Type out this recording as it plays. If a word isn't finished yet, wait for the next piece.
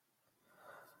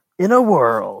In a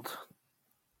world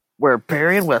where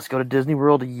Perry and Wes go to Disney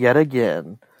World yet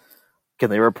again,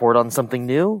 can they report on something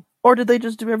new? Or did they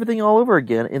just do everything all over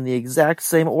again in the exact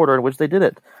same order in which they did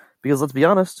it? Because let's be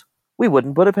honest, we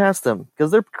wouldn't put it past them,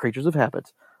 because they're creatures of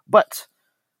habit. But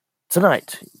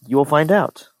tonight, you will find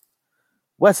out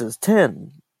Wes's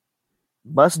 10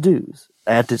 must-dos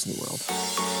at Disney World.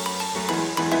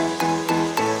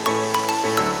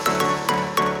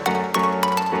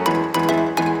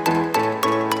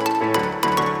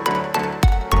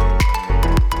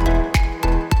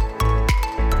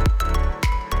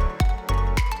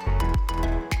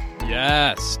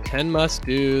 Yes, 10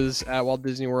 must-dos at Walt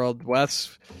Disney World.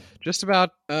 Wes, just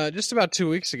about 2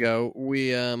 weeks ago, we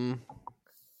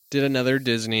did another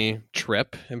Disney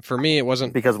trip, and for me, it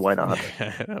wasn't because why not?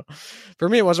 For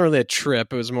me, it wasn't really a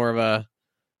trip. It was more of a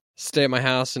stay at my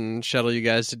house and shuttle you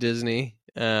guys to Disney,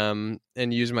 and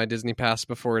use my Disney pass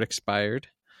before it expired,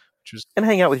 and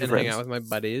hang out with your friends. Hang out with my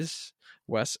buddies,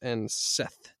 Wes and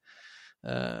Seth.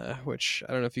 Which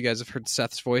I don't know if you guys have heard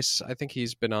Seth's voice. I think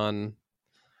he's been on.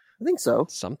 I think so.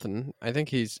 Something. I think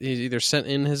he's either sent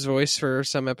in his voice for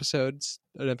some episodes,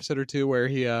 an episode or two where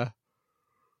he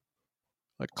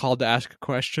called to ask a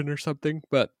question or something.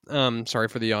 But sorry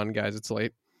for the yawn, guys. It's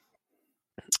late.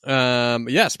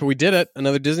 Yes, but we did it.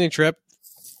 Another Disney trip,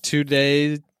 2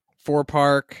 days,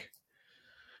 4-park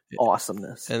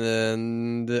awesomeness, and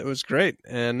then it was great.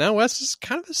 And now Wes is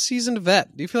kind of a seasoned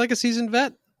vet. Do you feel like a seasoned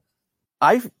vet?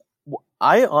 I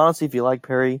honestly feel like,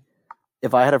 Perry,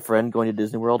 if I had a friend going to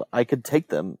Disney World, I could take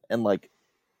them and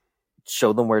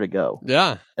show them where to go.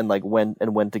 Yeah. And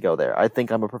when to go there. I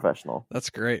think I'm a professional. That's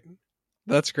great.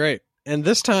 That's great. And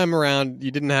this time around,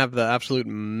 you didn't have the absolute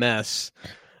mess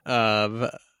of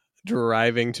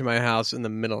driving to my house in the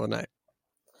middle of the night.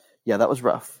 Yeah, that was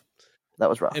rough.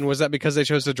 And was that because they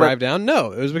chose to drive down?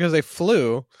 No, it was because they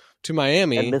flew to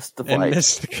Miami and missed the flight. And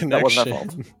missed the connection. That wasn't our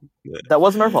fault. That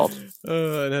wasn't our fault.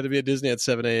 It had to be at Disney at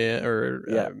 7 a.m. or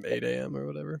 8 a.m. or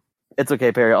whatever. It's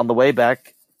okay, Perry. On the way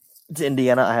back to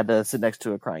Indiana, I had to sit next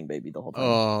to a crying baby the whole time.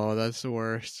 Oh, that's the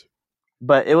worst.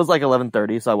 But it was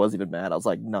 11:30, so I wasn't even mad. I was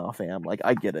like, nah, fam.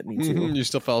 I get it. Me too. You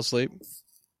still fell asleep?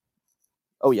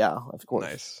 Oh, yeah, of course.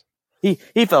 Nice.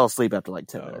 He fell asleep after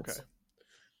 10 minutes. Okay.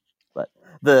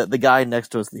 But the guy next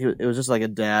to us, it was just like a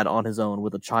dad on his own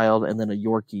with a child and then a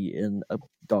Yorkie in a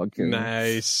dog carrier.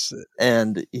 Nice.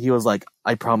 And he was like,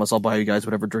 I promise I'll buy you guys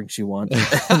whatever drinks you want.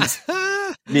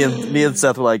 me and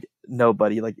Seth were like, no,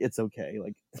 buddy, it's okay.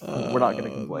 We're not going to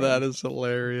complain. That is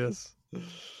hilarious.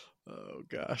 Oh,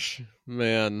 gosh.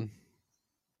 Man.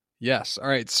 Yes. All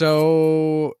right.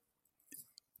 So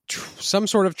some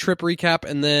sort of trip recap.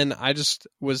 And then I just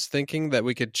was thinking that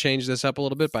we could change this up a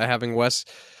little bit by having Wes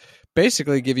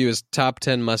basically give you his top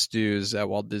 10 must-dos at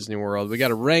Walt Disney World. We got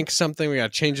to rank something. We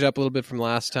got to change it up a little bit from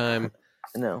last time.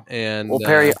 No. And well,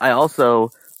 Perry, I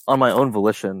also, on my own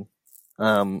volition,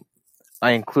 I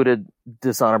included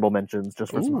dishonorable mentions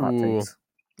just for some hot takes.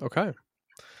 Okay.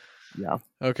 Yeah.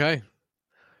 Okay.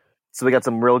 So we got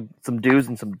some do's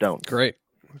and some don'ts. Great.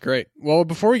 Well,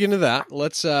 before we get into that,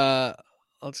 let's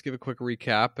give a quick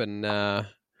recap. And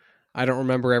I don't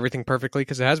remember everything perfectly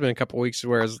because it has been a couple weeks.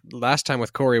 Whereas last time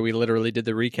with Corey, we literally did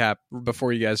the recap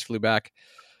before you guys flew back.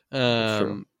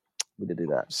 Sure. We did do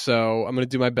that. So I'm going to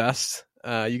do my best.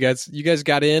 You guys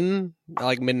got in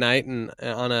midnight and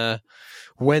on a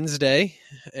Wednesday,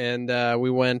 and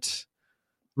we went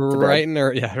bright and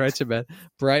early. Yeah, right to bed.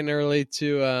 Bright and early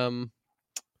to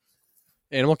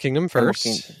Animal Kingdom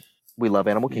first. We love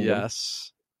Animal Kingdom.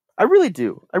 Yes. I really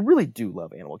do. I really do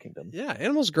love Animal Kingdom. Yeah,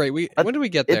 Animal's great. When did we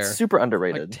get there? It's super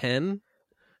underrated. 10?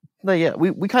 No, yeah.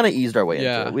 We kind of eased our way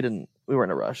into it. We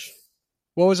weren't in a rush.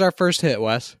 What was our first hit,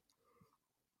 Wes?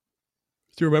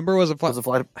 Do you remember? Was it Flight of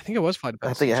Passage? I think it was Flight of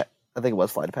Passage. I think it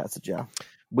was Flight of Passage, yeah.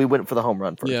 We went for the home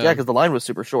run first. Yeah, because the line was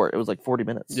super short. It was 40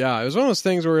 minutes. Yeah, it was one of those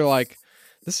things where we were like,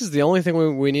 this is the only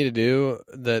thing we need to do.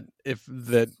 That if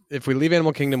we leave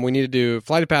Animal Kingdom, we need to do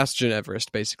Flight of Passage and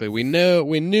Everest. Basically, we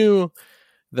knew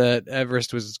that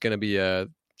Everest was going to be a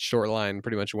short line,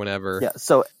 pretty much whenever. Yeah.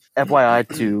 So, FYI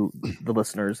to the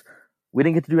listeners, we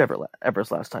didn't get to do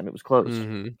Everest last time. It was closed.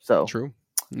 Mm-hmm. So true.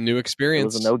 New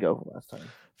experience. It was a no-go last time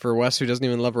for Wes, who doesn't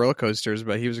even love roller coasters,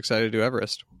 but he was excited to do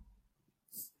Everest.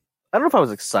 I don't know if I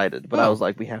was excited, but I was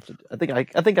like, we have to. I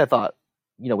think I thought,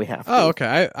 we have to. Oh,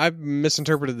 okay. I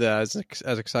misinterpreted that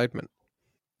as excitement.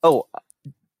 Oh,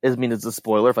 is it a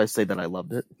spoiler if I say that I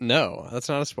loved it? No, that's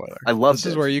not a spoiler. I loved it.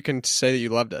 This is where you can say that you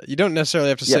loved it. You don't necessarily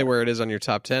have to say where it is on your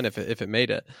top 10 if it made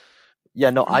it.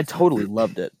 Yeah, no, I totally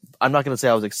loved it. I'm not going to say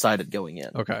I was excited going in.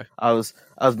 Okay. I was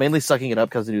mainly sucking it up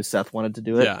because I knew Seth wanted to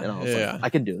do it. Yeah, and I was like, I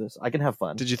can do this. I can have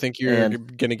fun. Did you think you were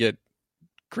going to get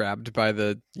grabbed by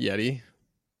the Yeti?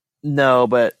 No,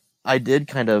 but I did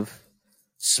kind of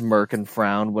smirk and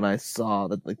frown when I saw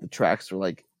that like the tracks were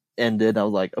like ended. I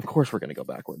was like, of course we're gonna go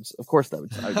backwards. Of course I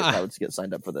would get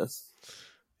signed up for this.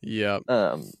 Yep.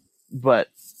 But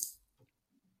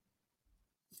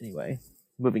anyway,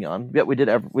 moving on. Yeah, we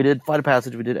did Flight of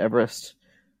Passage. We did Everest.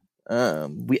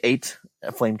 We ate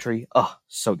a Flame Tree. Oh,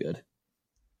 so good.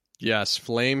 Yes,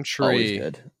 Flame Tree.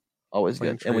 Always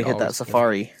Flame good. Tree, And we hit that always good.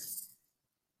 safari.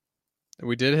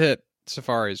 We did hit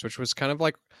safaris, which was kind of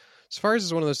like, safaris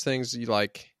is one of those things you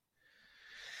like.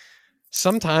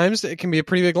 Sometimes it can be a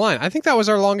pretty big line. I think that was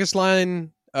our longest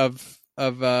line of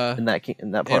in that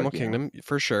park, Animal Kingdom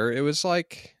for sure. It was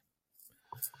like,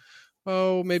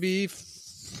 maybe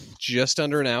just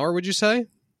under an hour. Would you say?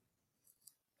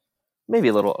 Maybe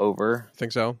a little over. I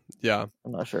think so. Yeah,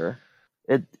 I'm not sure.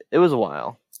 It was a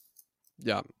while.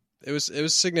 Yeah, it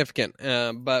was significant,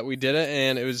 but we did it,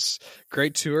 and it was a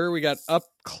great tour. We got up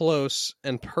close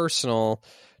and personal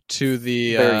to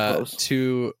the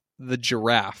to the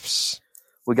giraffes.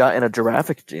 We got in a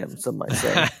giraffic jam, some might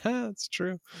say. That's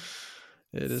true.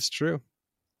 It is true.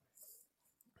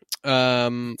 For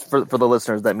the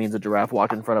listeners, that means a giraffe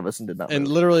walked in front of us and did not move. And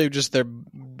literally just there,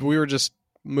 we were just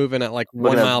moving at like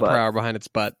 1 mile per hour behind its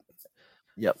butt.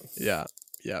 Yep. Yeah.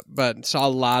 But saw a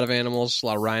lot of animals, a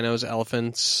lot of rhinos,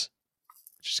 elephants.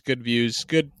 Just good views,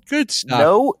 good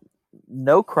stuff.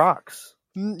 No crocs.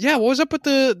 Yeah, what was up with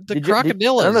the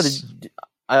crocodillas? I don't know.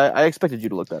 I expected you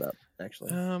to look that up,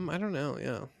 actually. I don't know.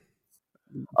 Yeah.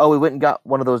 Oh, we went and got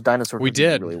one of those dinosaur cookies. We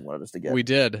did. You really wanted us to get. We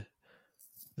did.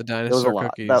 The dinosaur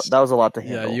cookies. That was a lot to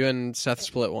handle. Yeah, you and Seth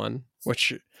split one,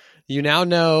 which you now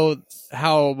know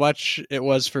how much it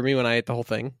was for me when I ate the whole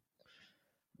thing.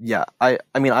 Yeah, I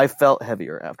mean, I felt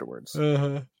heavier afterwards.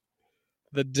 Uh-huh.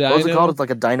 What was it called? It's like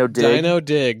a Dino Dig. Dino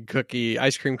Dig cookie,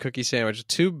 ice cream cookie sandwich.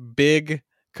 2 big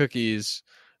cookies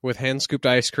with hand scooped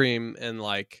ice cream and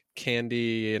like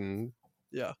candy and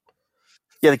yeah.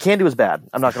 Yeah, the candy was bad.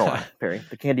 I'm not gonna lie, Perry.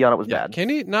 The candy on it was bad.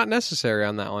 Candy not necessary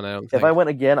on that one. I don't think. If I went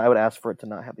again, I would ask for it to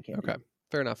not have the candy. Okay,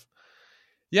 fair enough.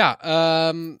 Yeah,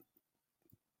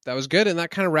 that was good, and that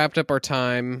kind of wrapped up our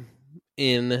time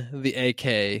in the AK.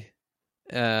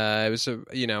 It was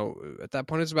at that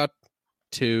point it's about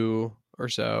 2 or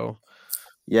so.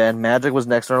 Yeah, and Magic was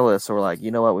next on our list, so we're like,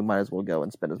 you know what, we might as well go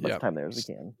and spend as much time there as we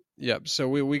can. Yep. So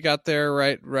we got there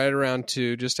right around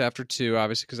 2, just after 2,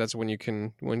 obviously, because that's when you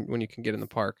can get in the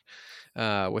park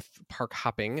with park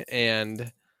hopping.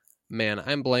 And man,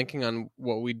 I'm blanking on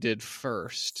what we did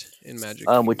first in Magic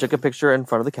Kingdom. We took a picture in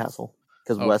front of the castle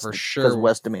because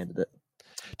Wes demanded it.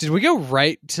 Did we go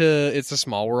right to It's a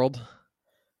Small World?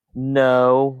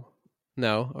 No.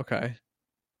 Okay.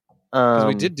 Because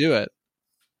we did do it.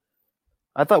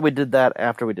 I thought we did that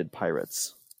after we did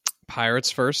Pirates.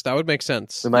 Pirates first? That would make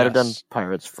sense. We might have done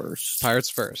Pirates first. Pirates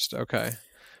first, okay.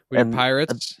 We did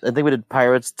Pirates. I think we did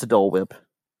Pirates to Dole Whip.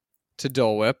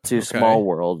 To Small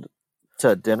World.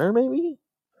 To dinner, maybe?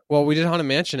 Well, we did Haunted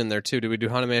Mansion in there, too. Did we do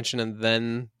Haunted Mansion and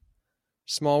then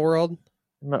Small World?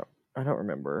 No, I don't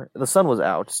remember. The sun was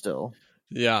out still.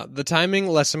 Yeah, the timing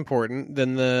less important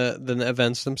than the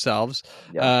events themselves.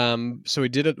 Yeah. So we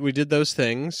did those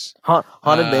things.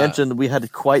 Haunted Mansion, we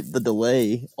had quite the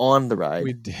delay on the ride.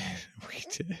 We did.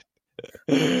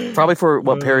 Probably for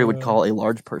what Perry would call a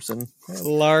large person.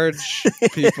 Large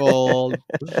people.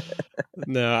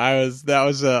 No, that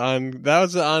was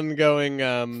an ongoing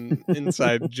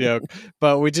inside joke.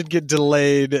 But we did get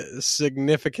delayed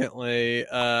significantly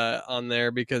on there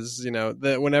because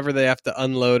whenever they have to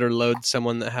unload or load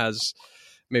someone that has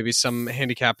maybe some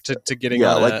handicap to getting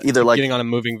getting on a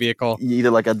moving vehicle, either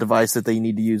like a device that they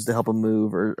need to use to help them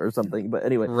move or something. But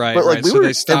anyway, right. But like so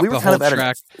they stopped the whole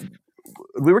track.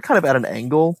 We were kind of at an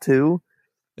angle too.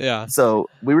 Yeah. So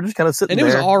we were just kind of sitting there.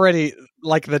 And it was already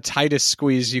like the tightest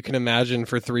squeeze you can imagine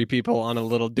for 3 people on a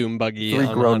little doom buggy. 3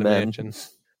 grown men. Mansion.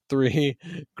 3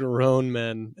 grown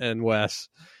men and Wes.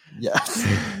 Yes.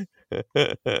 So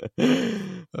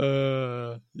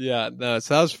that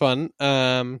was fun.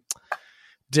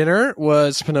 Dinner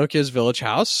was Pinocchio's Village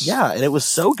House. Yeah, and it was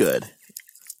so good.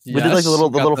 Yes, we did like the little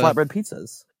flatbread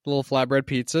pizzas. Little flatbread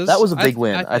pizzas. That was a big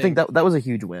win. I think that was a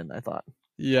huge win, I thought.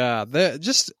 Yeah,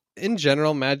 just in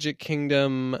general, Magic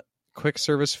Kingdom quick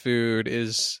service food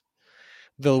is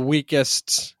the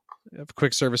weakest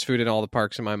quick service food in all the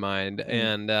parks in my mind.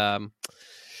 And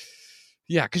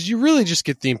because you really just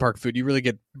get theme park food. You really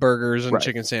get burgers and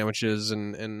chicken sandwiches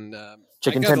and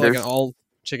chicken tenders. Like all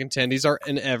chicken tendies are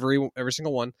in every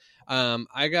single one.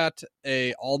 I got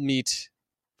a all meat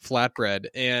flatbread,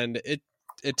 and it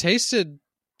tasted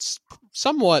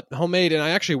somewhat homemade, and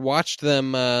I actually watched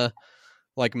them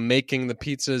like making the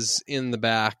pizzas in the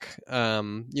back.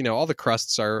 All the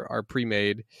crusts are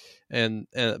pre-made,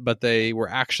 but they were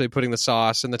actually putting the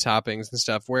sauce and the toppings and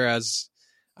stuff. Whereas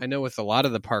I know with a lot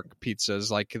of the park pizzas,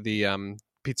 like the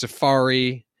Pizza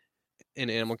Fari in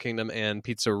Animal Kingdom and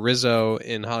Pizza Rizzo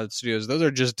in Hollywood Studios, those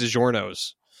are just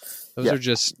DiGiorno's. Those are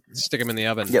just stick them in the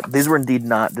oven. Yep, these were indeed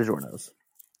not DiGiorno's.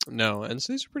 No, and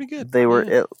so these are pretty good. They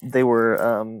were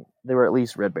at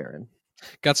least Red Baron.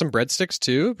 Got some breadsticks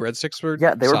too. Breadsticks were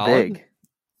they were solid. big.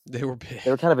 They were big.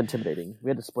 They were kind of intimidating. We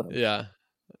had to split them. Yeah.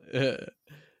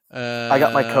 I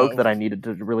got my Coke that I needed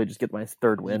to really just get my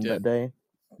third win that day.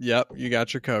 Yep, you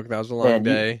got your Coke. That was a long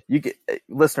day.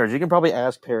 Listeners, you can probably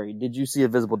ask Perry, did you see a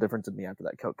visible difference in me after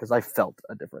that Coke? Because I felt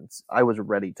a difference. I was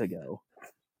ready to go.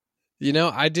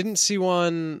 I didn't see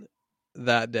one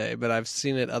that day, but I've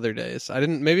seen it other days.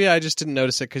 Maybe I just didn't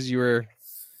notice it because you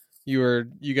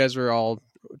guys were all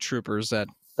troopers.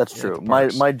 That's true.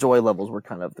 My joy levels were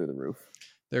kind of through the roof.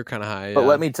 They're kind of high. But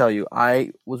let me tell you,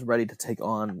 I was ready to take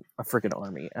on a freaking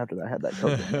army after I had that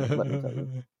Coke in me. Let me tell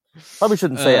you. Probably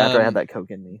shouldn't say after I had that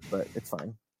Coke in me, but it's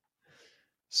fine.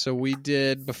 So we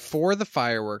did before the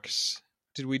fireworks.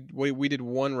 Did we did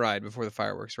one ride before the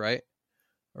fireworks, right?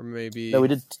 Or maybe no, we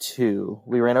did two.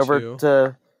 We ran over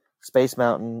to Space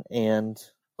Mountain and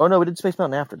we did Space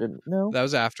Mountain after, didn't we? No, that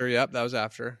was after. Yep, that was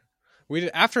after. We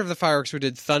did after the fireworks. We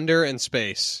did Thunder and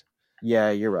Space.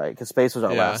 Yeah, you're right. Because Space was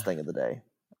our last thing of the day.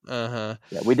 Yeah,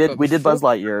 we did Buzz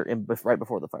Lightyear right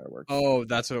before the fireworks. Oh,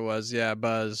 that's what it was. Yeah,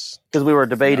 Buzz. Because we were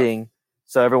debating,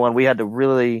 so everyone we had to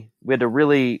really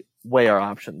weigh our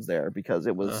options there because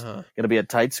it was going to be a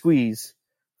tight squeeze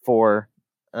for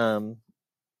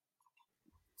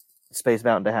Space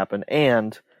Mountain to happen,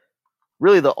 and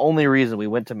really the only reason we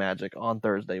went to Magic on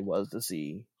Thursday was to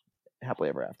see Happily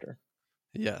Ever After.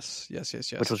 Yes,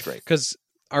 which was great because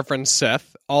our friend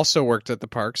Seth also worked at the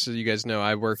parks. So you guys know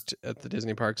I worked at the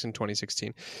Disney parks in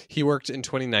 2016. He worked in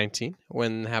 2019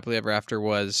 when Happily Ever After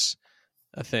was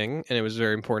a thing, and it was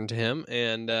very important to him.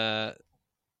 And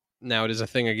now it is a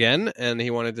thing again, and he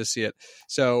wanted to see it.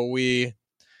 So we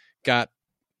got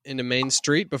into Main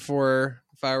Street before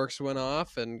fireworks went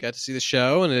off and got to see the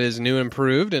show, and it is new and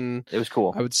improved, and it was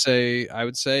cool. I would say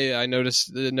I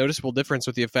noticed the noticeable difference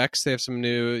with the effects. They have some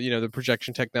new, the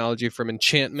projection technology from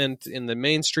Enchantment in the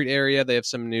Main Street area. They have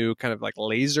some new kind of like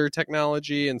laser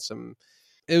technology and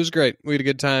it was great. We had a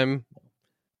good time,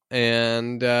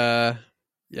 and that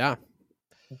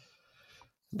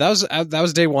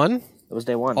was day one. It was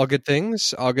day one. All good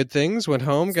things. Went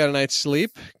home, got a night's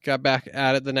sleep, got back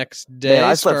at it the next day. Man,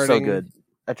 I slept so good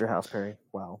at your house, Perry.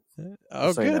 Wow.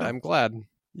 Oh, so good. I'm glad.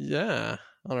 Yeah,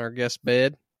 on our guest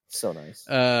bed. So nice.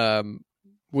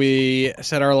 We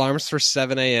set our alarms for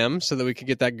 7 a.m. so that we could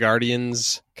get that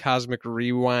Guardians Cosmic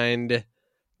Rewind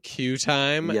queue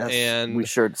time. Yes, and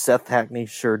Seth Hackney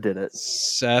sure did it.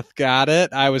 Seth got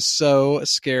it. I was so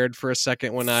scared for a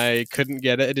second when I couldn't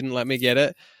get it. It didn't let me get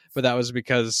it. But that was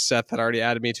because Seth had already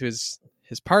added me to his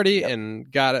party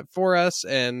and got it for us.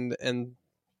 And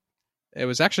it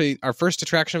was actually our first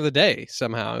attraction of the day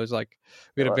somehow. It was like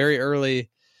we had a very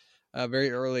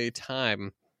early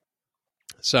time.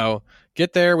 So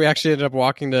get there. We actually ended up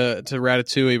walking to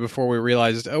Ratatouille before we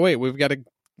realized, oh, wait,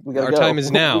 our time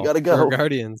is now. We got to go. For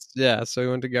Guardians. Yeah, so we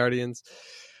went to Guardians.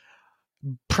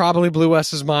 Probably blew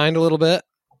Wes's mind a little bit.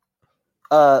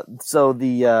 So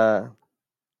the...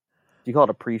 do you call it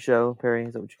a pre-show, Perry?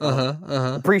 Is that what you call it?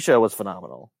 The pre-show was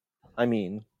phenomenal. I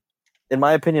mean, in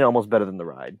my opinion, almost better than the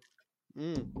ride.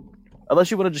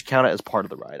 Unless you want to just count it as part of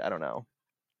the ride. I don't know.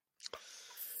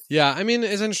 Yeah, I mean,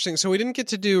 it's interesting. So we didn't get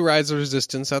to do Rise of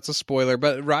Resistance. That's a spoiler.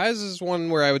 But Rise is one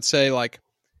where I would say, like,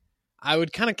 I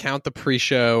would kind of count the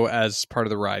pre-show as part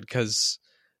of the ride because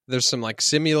there's some, like,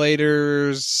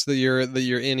 simulators that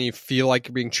you're in. You feel like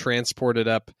you're being transported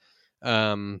up.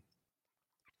 And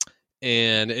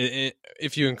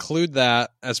if you include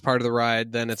that as part of the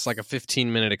ride, then it's like a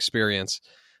 15-minute experience.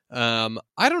 I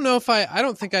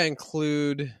don't think I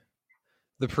include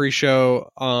the pre-show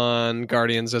on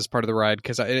Guardians as part of the ride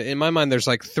because in my mind there's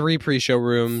like 3 pre-show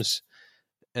rooms,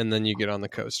 and then you get on the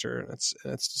coaster, and it's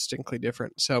distinctly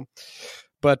different. So,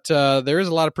 but there is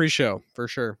a lot of pre-show for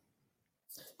sure.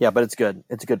 Yeah, but it's good.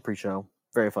 It's a good pre-show.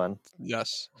 Very fun.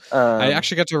 Yes. I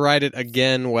actually got to ride it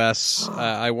again, Wes.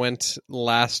 I went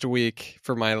last week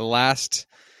for my last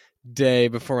day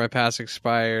before my pass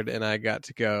expired, and I got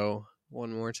to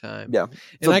one more time. Yeah.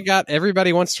 And I got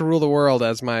Everybody Wants to Rule the World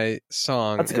as my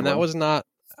song. That's a good one. Was not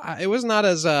it was not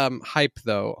as hype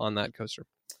though on that coaster.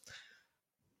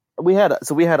 We had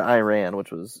Iran,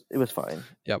 which was fine.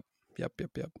 Yep.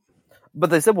 But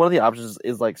they said one of the options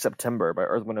is like September by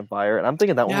Earth, Wind and Fire, and I'm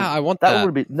thinking that one. Yeah, I want that that. one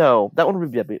would be that one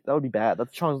would be bad.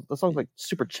 That song's like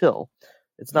super chill.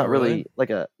 It's not really? really like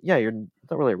it's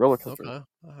not really a roller coaster. Okay.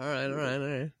 All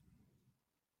right.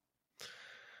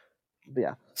 But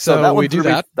yeah. So that we one do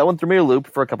that. That one threw me a loop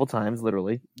for a couple times,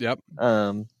 literally. Yep.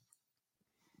 Can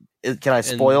I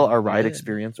spoil our ride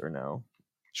experience or no?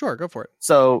 Sure, go for it.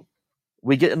 So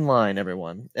we get in line,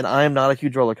 everyone, and I am not a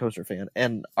huge roller coaster fan.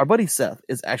 And our buddy Seth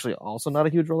is actually also not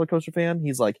a huge roller coaster fan.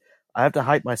 He's like, I have to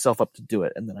hype myself up to do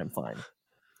it, and then I'm fine.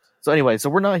 So anyway, so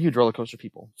we're not huge roller coaster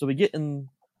people. So we get in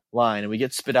line and we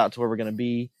get spit out to where we're going to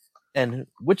be. And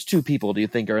which two people do you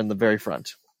think are in the very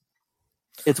front?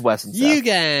 It's Wes and Seth. You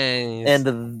guys.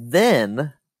 And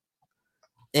then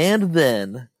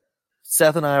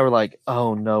Seth and I were like,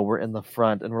 oh no, we're in the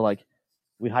front. And we're like,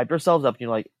 we hyped ourselves up. And you're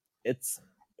like, it's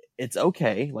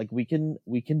okay. Like we can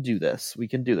do this. We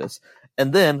can do this.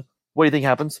 And then what do you think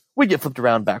happens? We get flipped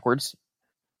around backwards.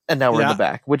 And now we're in the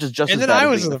back, which is just and as then bad I as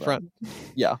was being in the front.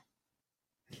 Yeah.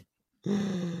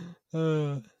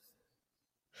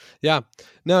 Yeah.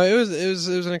 No, it was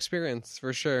an experience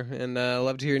for sure. And I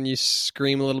loved hearing you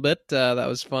scream a little bit. That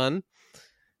was fun.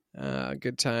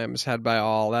 Good times had by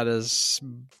all. That is,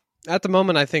 at the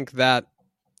moment, I think that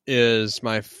is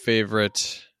my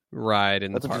favorite ride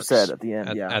in That's the parks. That's what you said at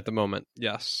the end, At the moment,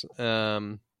 yes.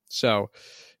 So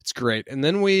it's great. And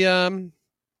then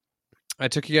I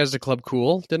took you guys to Club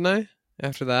Cool, didn't I?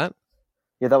 After that,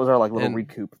 yeah, that was our like little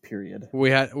recoup period.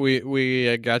 We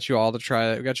got you all to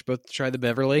try. We got you both to try the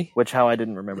Beverly. Which how I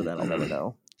didn't remember that, I'll never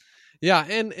know. Yeah,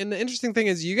 and the interesting thing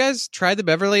is, you guys tried the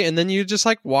Beverly, and then you just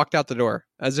like walked out the door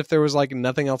as if there was like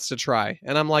nothing else to try.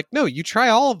 And I'm like, no, you try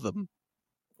all of them.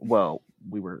 Well,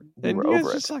 we were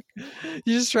over it. Just like, you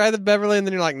just try the Beverly, and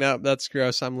then you're like, nope, that's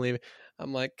gross. I'm leaving.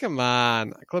 I'm like, come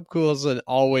on, Club Cool is an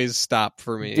always stop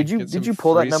for me. Did you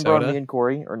pull that number on me and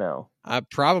Corey or no? I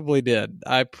probably did.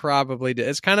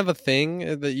 It's kind of a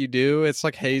thing that you do. It's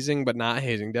like hazing, but not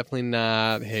hazing. Definitely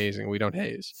not hazing. We don't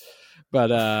haze, but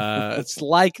it's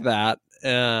like that.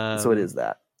 So it is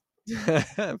that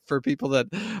for people that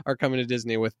are coming to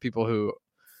Disney with people who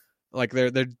like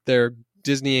they're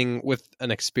Disneying with an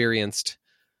experienced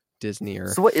Disneyer.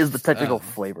 So what is the technical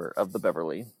flavor of the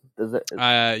Beverly? Does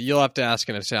it? You'll have to ask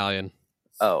an Italian.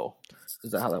 Oh,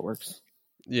 is that how that works?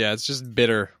 Yeah, it's just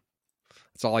bitter.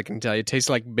 That's all I can tell you. It tastes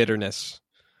like bitterness.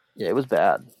 Yeah, it was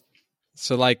bad.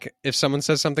 So, like, if someone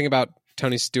says something about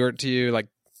Tony Stewart to you, like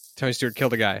Tony Stewart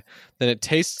killed a guy, then it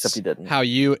tastes Except he didn't. how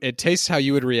you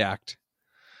would react.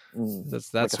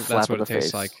 That's what it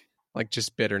tastes like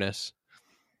just bitterness.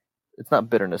 It's not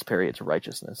bitterness, Perry. It's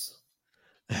righteousness.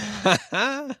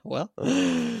 Well,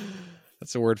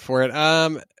 that's a word for it.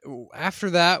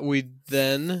 After that, we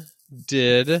then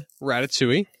did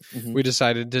Ratatouille. Mm-hmm. We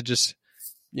decided to just,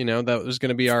 that was going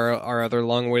to be our other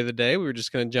long wait of the day. We were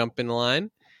just going to jump in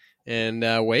line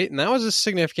and wait. And that was a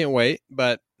significant wait,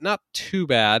 but not too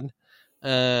bad.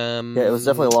 Yeah, it was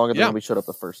definitely longer than when we showed up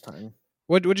the first time.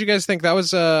 What'd you guys think? That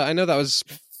was, I know that was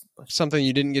something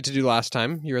you didn't get to do last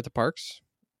time you were at the parks.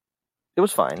 It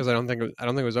was fine. Because I don't think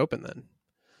it was open then.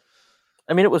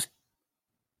 I mean, it was,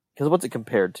 because what's it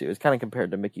compared to? It's kind of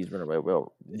compared to Mickey's Runaway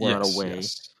Railway.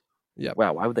 Yes. Yeah.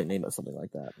 Wow, why would they name it something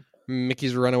like that?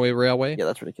 Mickey's Runaway Railway? Yeah,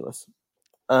 that's ridiculous.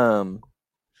 I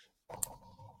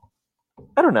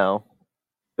don't know.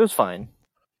 It was fine.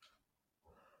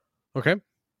 Okay.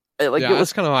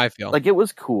 That's kind of how I feel. Like, it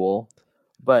was cool,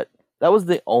 but that was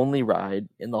the only ride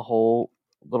in the whole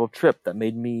little trip that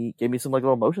gave me some like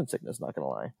little motion sickness, not gonna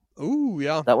lie. Ooh,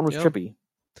 yeah. That one was trippy.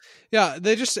 Yeah,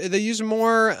 they use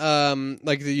more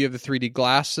like you have the 3D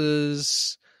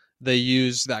glasses. They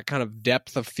use that kind of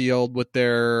depth of field with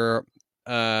their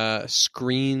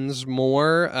screens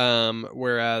more,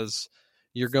 whereas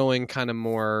you're going kind of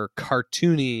more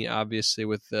cartoony, obviously,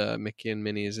 with Mickey and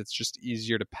Minnie's. It's just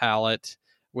easier to palette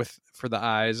for the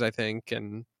eyes, I think,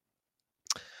 and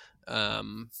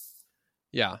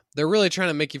yeah, they're really trying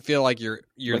to make you feel like you're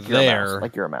like there,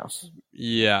 like you're a mouse.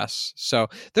 Yes. So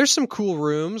there's some cool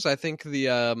rooms. I think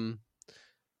the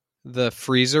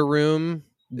freezer room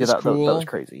is cool. That was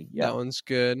crazy. Yeah, that one's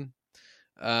good.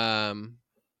 But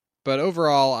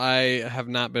overall, I have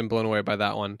not been blown away by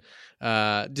that one.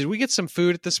 Did we get some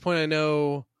food at this point? I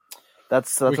know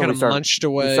that's we kind of munched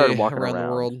away. We started walking around the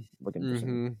world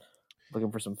looking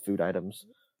for some food items.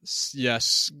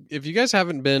 Yes. If you guys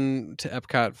haven't been to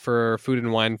Epcot for Food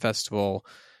and Wine Festival,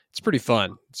 it's pretty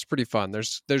fun.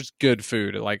 There's good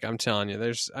food. Like, I'm telling you,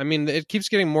 it keeps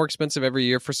getting more expensive every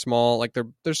year for small, like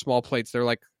they're small plates. They're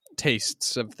like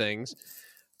tastes of things,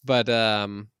 but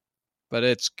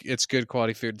it's good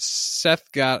quality food.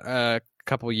 Seth got a a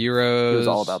couple euros. He was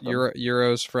all about them.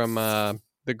 Euros from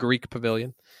the Greek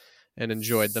pavilion, and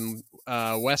enjoyed them.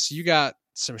 Wes, you got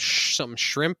some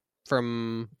shrimp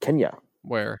from Kenya.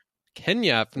 where?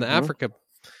 Kenya, from the Mhm. Africa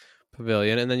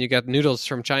pavilion, and then you got noodles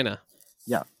from China.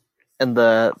 Yeah, and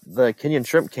the Kenyan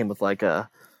shrimp came with like a.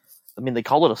 I mean, they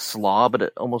call it a slaw, but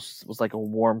it almost was like a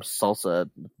warm salsa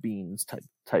beans type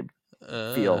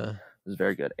feel. It was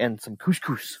very good, and some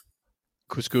couscous.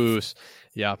 Couscous,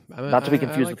 yeah. Not to be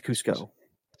confused with Cusco.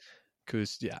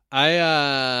 Yeah.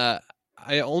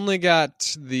 I only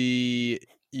got the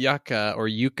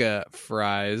yuca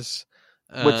fries,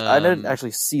 Which I didn't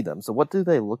actually see them. So what do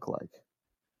they look like?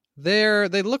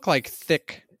 They look like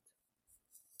thick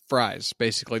fries,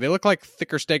 basically. They look like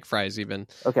thicker steak fries, even.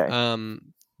 Okay.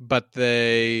 But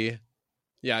they,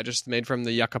 just made from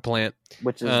the yucca plant.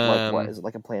 Which is like what? Is it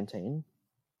like a plantain?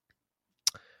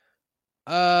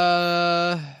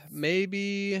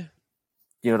 Maybe. Do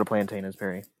you know what a plantain is,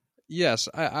 Perry? Yes,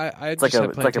 I just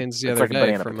had plantains the other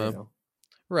day from potato.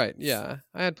 Right, yeah.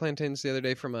 I had plantains the other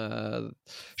day from a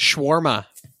shawarma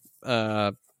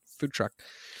food truck.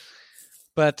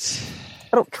 But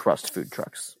I don't trust food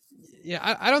trucks.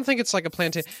 Yeah, I don't think it's like a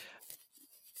plantain.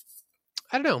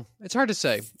 I don't know. It's hard to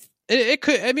say. It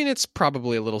could. I mean, it's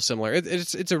probably a little similar.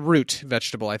 It's a root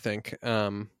vegetable, I think.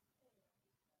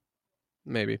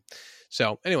 Maybe.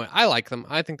 So anyway, I like them.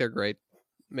 I think they're great.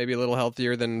 Maybe a little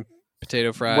healthier than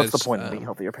potato fries. What's the point of being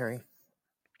healthier, Perry?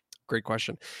 Great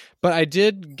question. But I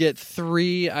did get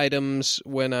 3 items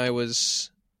when I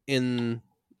was in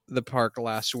the park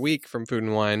last week from Food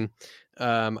and Wine.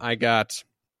 I got.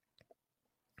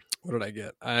 What did I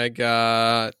get? I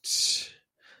got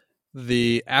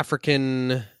the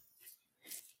African.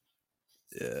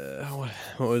 What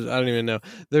was? I don't even know.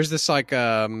 There's this like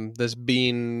this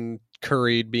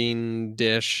curried bean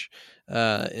dish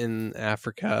in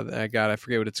Africa that I got. I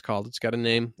forget what it's called. It's got a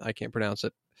name. I can't pronounce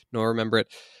it nor remember it.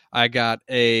 I got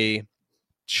a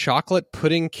chocolate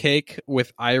pudding cake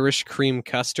with Irish cream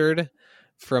custard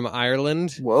from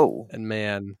Ireland. Whoa! And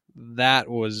man, that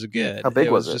was good. How big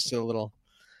was it? Just a little,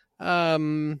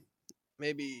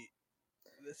 maybe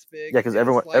this big. Yeah, because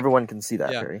everyone can see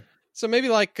that, Perry. So maybe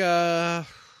like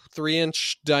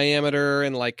 3-inch diameter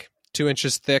and like 2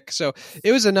 inches thick. So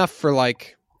it was enough for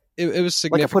like it was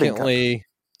significantly.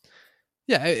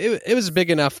 Yeah, it was big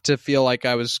enough to feel like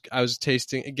I was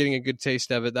getting a good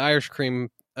taste of it. The Irish cream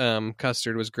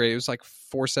custard was great. It was like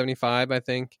 $4.75, I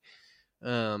think.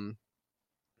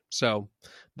 So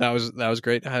that was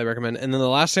great. I highly recommend. And then the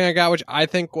last thing I got, which I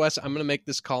think, Wes, I'm going to make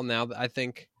this call now, that I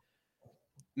think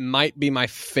might be my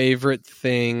favorite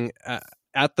thing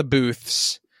at the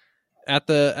booths at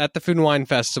the Food and Wine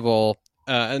Festival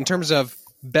in terms of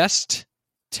best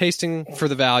tasting for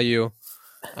the value.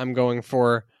 I'm going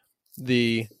for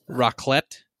the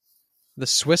raclette, the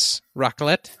Swiss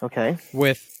raclette. Okay.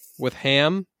 With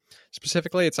ham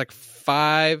specifically. It's like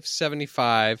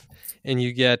 $5.75, and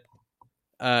you get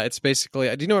it's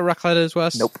basically. Do you know what raclette is,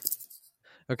 Wes? Nope.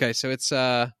 Okay, so it's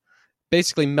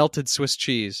basically melted Swiss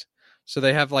cheese. So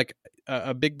they have like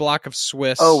a big block of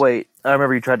Swiss. Oh wait, I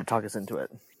remember you tried to talk us into it.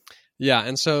 Yeah,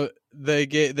 and so they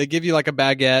give you like a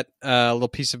baguette, a little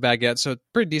piece of baguette, so it's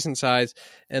pretty decent size.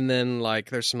 And then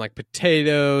like there's some like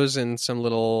potatoes and some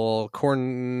little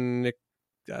corn.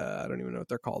 I don't even know what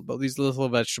they're called, but these little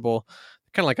vegetable,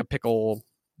 kind of like a pickle,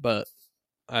 but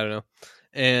I don't know.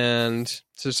 And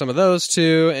so some of those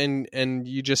too, and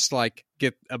you just like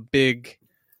get a big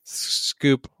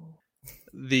scoop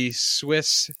the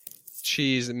Swiss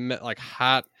cheese, like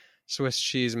hot Swiss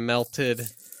cheese melted,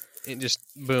 and just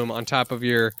boom on top of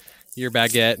your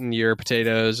baguette and your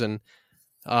potatoes, and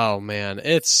oh man,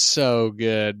 it's so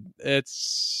good.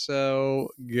 It's so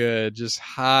good. Just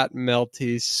hot,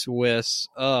 melty Swiss.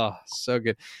 Oh, so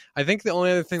good. I think the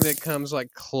only other thing that comes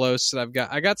like close that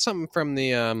I got something from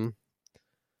the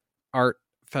art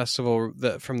festival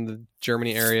from the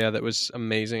Germany area that was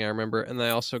amazing, I remember. And I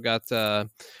also got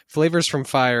Flavors from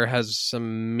Fire has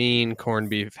some mean corned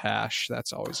beef hash.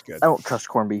 That's always good. I don't trust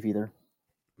corned beef either.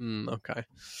 Okay.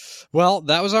 Well,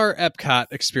 that was our Epcot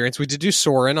experience. We did do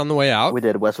Soarin' on the way out. We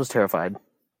did. Wes was terrified.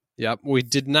 Yep. We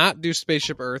did not do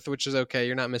Spaceship Earth, which is okay.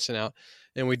 You're not missing out.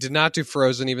 And we did not do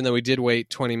Frozen, even though we did wait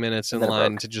 20 minutes in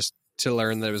line to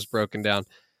learn that it was broken down.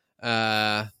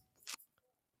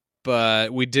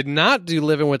 But we did not do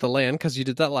Living with the Land because you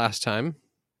did that last time.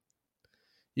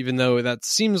 Even though that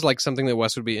seems like something that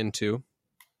Wes would be into.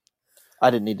 I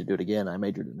didn't need to do it again. I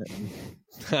majored in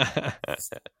it.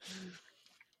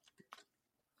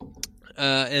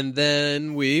 And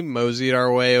then we moseyed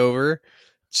our way over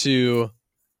to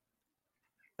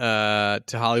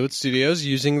to Hollywood Studios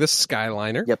using the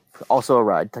Skyliner. Yep. Also a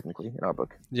ride, technically, in our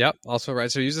book. Yep. Also a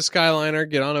ride. So use the Skyliner,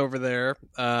 get on over there.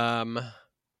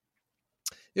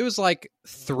 It was like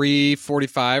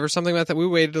 3:45 or something like that. We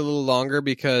waited a little longer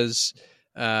because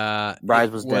Rise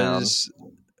was down.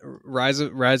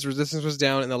 Rise resistance was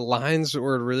down, and the lines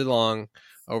were really long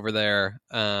over there.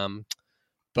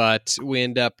 But we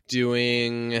end up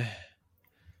doing.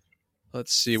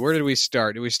 Let's see. Where did we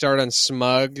start? Did we start on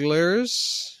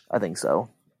Smugglers? I think so.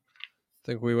 I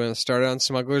think we went and started on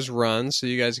Smugglers Run, so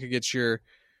you guys could get your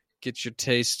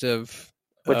taste of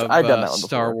I've done that one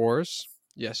Star before. Wars.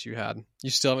 Yes, you had. You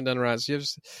still haven't done Rise.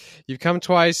 You've come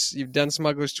twice. You've done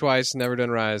Smugglers twice. Never done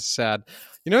Rise. Sad.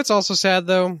 You know what's also sad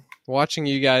though? Watching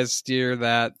you guys steer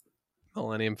that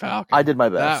Millennium Falcon. I did my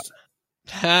best.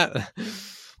 That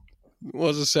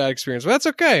was a sad experience, but that's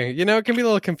okay. You know, it can be a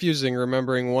little confusing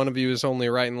remembering one of you is only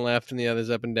right and left and the other's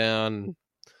up and down.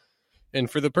 And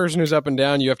for the person who's up and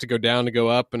down, you have to go down to go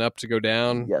up and up to go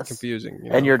down. Yes. Confusing. You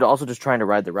know? And you're also just trying to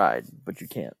ride the ride, but you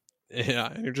can't.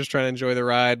 Yeah, and you're just trying to enjoy the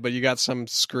ride, but you got some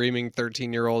screaming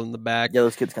 13-year-old in the back Yeah,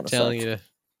 those kids kind of telling sucked.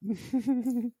 you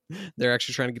to... They're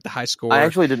actually trying to get the high score. I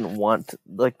actually didn't want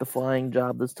the flying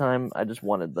job this time. I just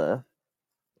wanted the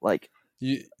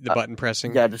button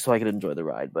pressing. Yeah, just so I could enjoy the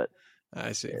ride, but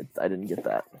I see. I didn't get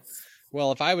that.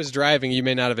 Well, if I was driving, you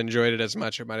may not have enjoyed it as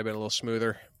much. It might have been a little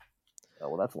smoother. Oh,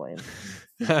 well, that's lame.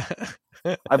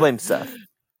 I blame Seth.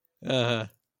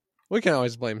 We can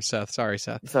always blame Seth. Sorry,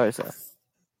 Seth. Sorry, Seth.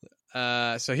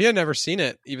 So he had never seen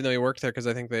it, even though he worked there, because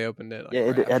I think they opened it. Yeah,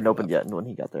 it hadn't opened yet when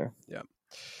he got there. Yeah.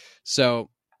 So,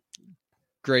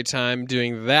 great time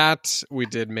doing that. We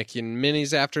did Mickey and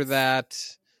Minnie's after that.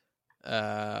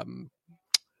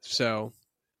 So,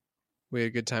 we had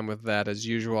a good time with that as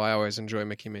usual. I always enjoy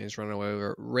Mickey and Minnie's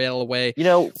Runaway Railway. You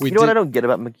know what I don't get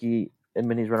about Mickey and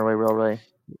Minnie's Runaway Railway?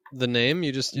 The name?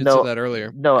 You said that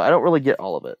earlier. No, I don't really get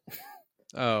all of it.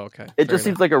 Oh, okay. It just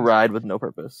seems like a ride with no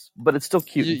purpose, but it's still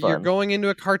cute and fun. You're going into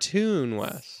a cartoon,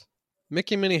 Wes.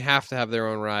 Mickey and Minnie have to have their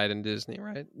own ride in Disney,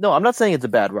 right? No, I'm not saying it's a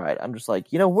bad ride. I'm just like,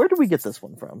 where do we get this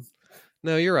one from?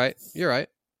 No, you're right. You're right.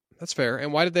 That's fair.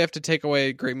 And why did they have to take away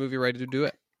a great movie right to do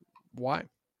it? Why?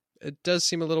 It does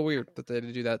seem a little weird that they had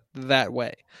to do that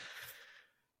way.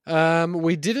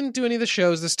 We didn't do any of the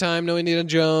shows this time. No Indiana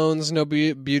Jones, no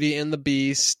Beauty and the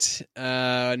Beast,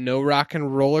 no Rock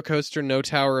and Roller Coaster, no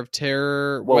Tower of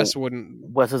Terror. Well,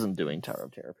 Wes isn't doing Tower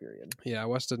of Terror, period. Yeah,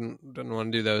 Wes didn't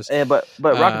want to do those. But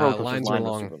Rock and Roller Coaster lines were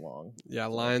long. super long. Yeah,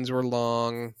 lines were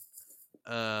long.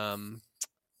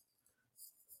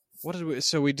 What did we?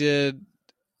 So we did.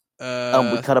 We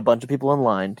cut a bunch of people in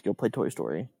line to go play Toy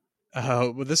Story.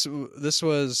 Oh, well, this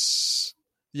was.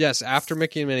 Yes, after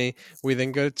Mickey and Minnie, we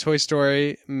then go to Toy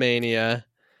Story Mania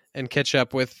and catch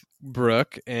up with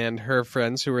Brooke and her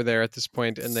friends who were there at this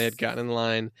point, and they had gotten in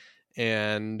line,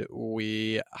 and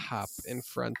we hop in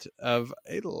front of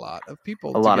a lot of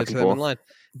people to get to them in line.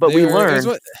 But we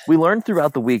learned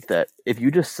throughout the week that if you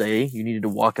just say you needed to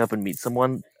walk up and meet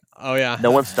someone, oh yeah,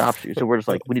 no one stops you. So we're just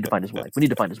like, we need to find his wife. We need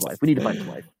to find his wife. We need to find his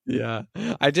wife. Yeah,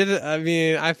 I did it. I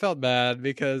mean, I felt bad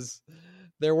because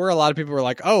there were a lot of people who were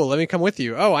like, "Oh, let me come with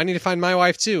you." "Oh, I need to find my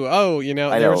wife too." "Oh,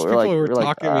 there was people who were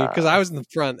talking to me because I was in the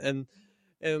front and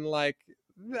like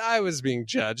I was being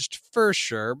judged for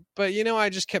sure. But I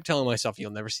just kept telling myself,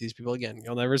 "You'll never see these people again.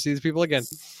 You'll never see these people again."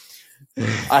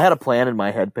 I had a plan in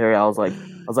my head, Perry. I was like,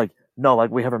 no,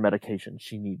 we have her medication.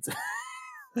 She needs it.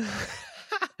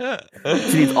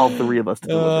 She needs all three of us to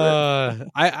deliver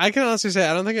it. I can honestly say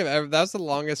I don't think I've ever. That was the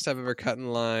longest I've ever cut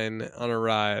in line on a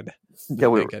ride.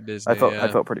 Yeah, at Disney. I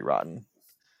felt pretty rotten.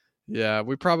 Yeah,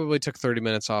 we probably took 30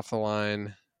 minutes off the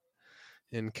line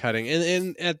in cutting.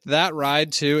 And at that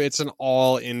ride too, it's an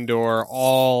all indoor,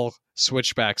 all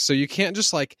switchbacks. So you can't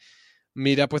just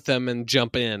meet up with them and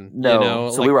jump in. No,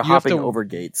 so we were hopping over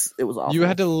gates. It was awful. You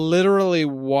had to literally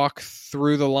walk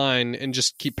through the line and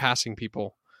just keep passing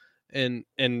people and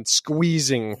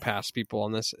squeezing past people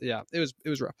on this. Yeah, it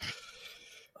was rough.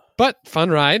 But fun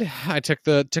ride. I took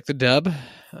the dub.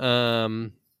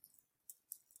 And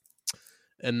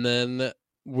then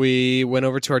we went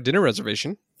over to our dinner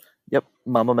reservation. Yep,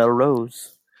 Mama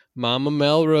Melrose. Mama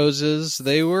Melrose's.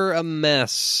 They were a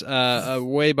mess,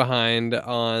 way behind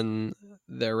on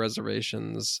their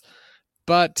reservations.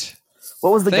 But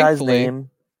what was the guy's name?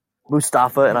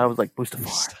 Mustafa, and I was like,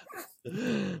 Mustafa.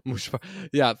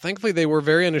 Yeah, thankfully they were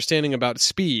very understanding about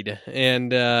speed,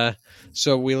 and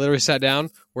so we literally sat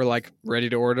down. We're ready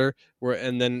to order.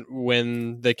 And then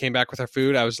when they came back with our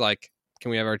food, I was like, "Can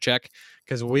we have our check?"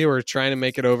 Because we were trying to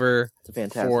make it over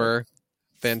for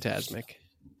Fantasmic,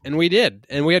 and we did,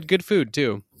 and we had good food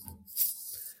too.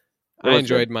 I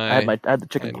enjoyed good. I had the I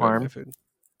chicken enjoyed my parm. food.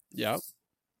 Yep.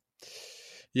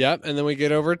 Yep. And then we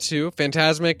get over to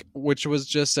Fantasmic, which was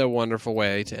just a wonderful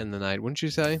way to end the night, wouldn't you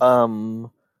say? I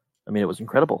mean, it was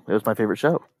incredible. It was my favorite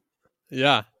show.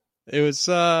 Yeah. It was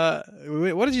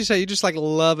what did you say? You just like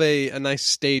love a nice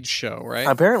stage show, right?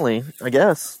 Apparently, I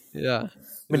guess. Yeah. I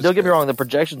mean, don't get me wrong. The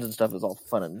projections and stuff is all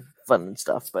fun and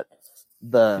stuff, but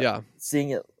seeing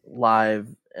it live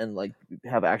and like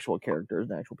have actual characters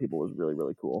and actual people was really,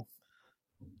 really cool.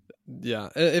 Yeah.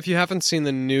 If you haven't seen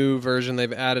the new version,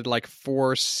 they've added like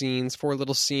 4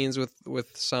 little scenes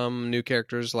with some new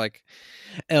characters like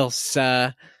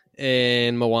Elsa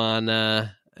and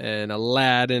Moana, and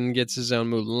Aladdin gets his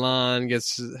own, Mulan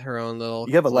gets her own little.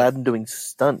 You have Aladdin doing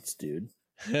stunts, dude.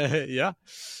 Yeah.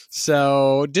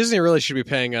 So Disney really should be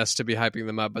paying us to be hyping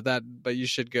them up, but you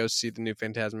should go see the new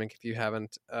Fantasmic if you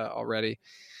haven't already.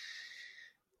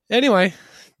 Anyway,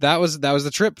 that was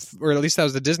the trip, or at least that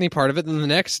was the Disney part of it. Then the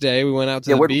next day we went out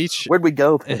to the beach. Where'd we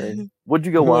go, Perry? What'd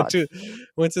you go watch?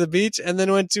 Went to the beach and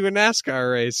then went to a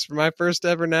NASCAR race, my first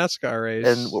ever NASCAR race.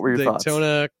 And what were your thoughts?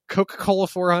 Daytona Coca-Cola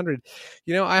 400.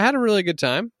 I had a really good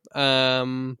time.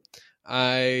 I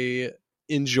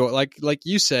enjoy, like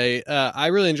you say, I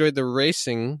really enjoyed the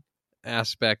racing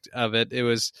aspect of it. It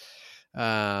was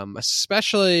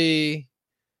especially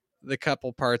the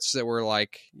couple parts that were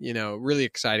like, really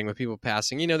exciting with people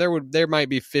passing. There might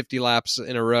be 50 laps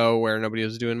in a row where nobody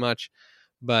was doing much,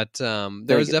 but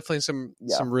there was definitely some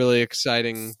really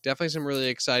exciting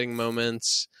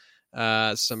moments,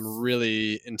 some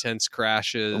really intense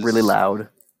crashes, really loud.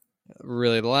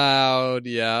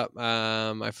 Yeah.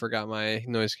 I forgot my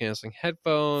noise canceling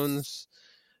headphones.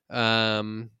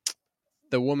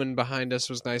 The woman behind us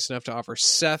was nice enough to offer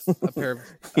Seth a pair of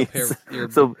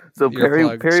earplugs. So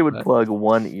Perry would plug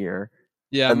one ear.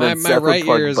 Yeah, my right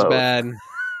ear is bad.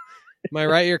 My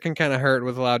right ear can kind of hurt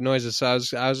with loud noises, so I was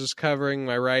just covering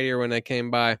my right ear when I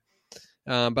came by.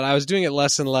 But I was doing it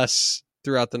less and less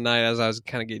throughout the night as I was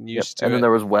kind of getting used to it. And then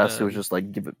there was Wes who was just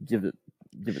like, give it to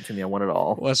me. I want it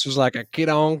all. Wes was like a kid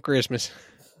on Christmas.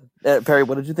 Perry,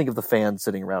 what did you think of the fans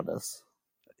sitting around us?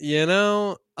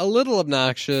 A little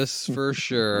obnoxious for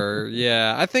sure.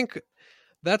 Yeah, I think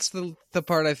that's the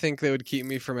part I think that would keep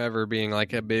me from ever being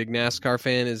like a big NASCAR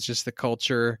fan is just the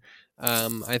culture.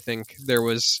 I think there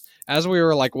was, as we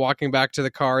were like walking back to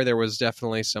the car, there was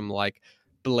definitely some like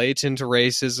blatant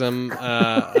racism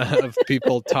of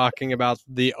people talking about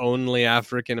the only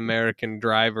African American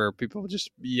driver. People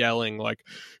just yelling like,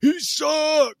 "He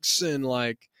sucks!"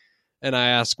 And I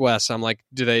asked Wes, I'm like,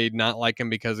 do they not like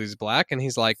him because he's black? And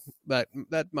he's like, that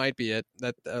might be it.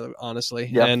 That honestly,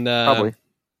 yeah, and probably.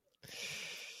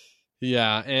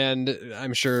 Yeah, and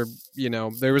I'm sure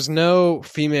there was no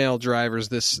female drivers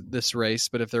this race,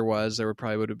 but if there was, there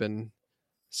probably would have been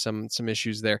some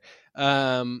issues there.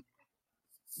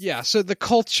 Yeah, so the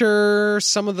culture,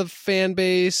 some of the fan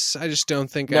base, I just don't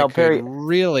think I could Perry,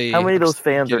 really. How many of those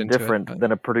fans are different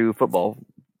than a Purdue football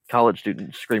college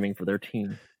student screaming for their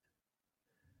team?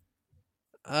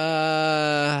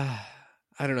 I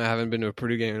don't know. I haven't been to a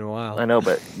Purdue game in a while. I know,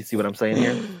 but you see what I'm saying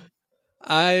here?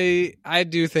 I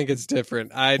do think it's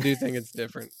different. I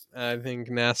think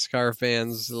NASCAR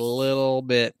fans a little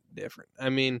bit different. I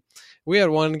mean, we had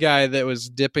one guy that was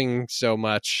dipping so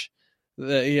much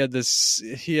that he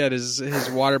had his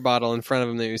water bottle in front of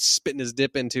him that he was spitting his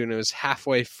dip into, and it was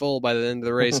halfway full by the end of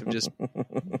the race of just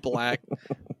black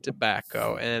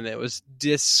tobacco, and it was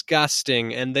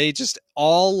disgusting. And they just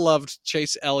all loved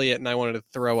Chase Elliott, and I wanted to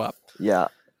throw up. Yeah.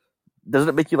 Doesn't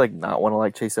it make you like not want to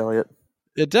like Chase Elliott?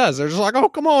 It does. They're just like, "Oh,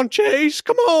 come on, Chase!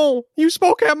 Come on! You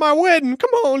spoke at my wedding. Come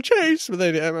on, Chase!" But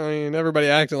everybody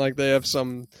acting like they have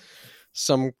some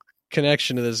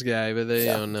connection to this guy, but they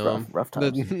don't know him. Rough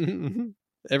times.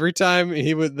 Every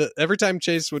time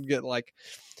Chase would get like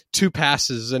 2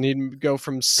 passes, and he'd go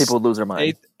from people would lose their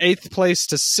mind. 8th place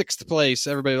to 6th place.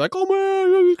 Everybody like, "Oh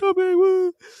man, he's coming!"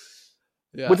 Woo.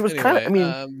 Yeah, which was kind of. I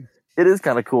mean, it is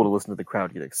kind of cool to listen to the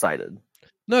crowd get excited.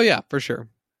 No, yeah, for sure.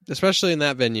 Especially in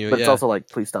that venue. But it's also like,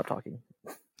 please stop talking.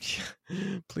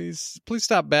 Please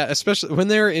stop especially when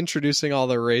they were introducing all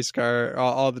the race car,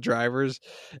 all the drivers,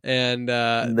 and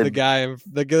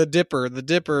the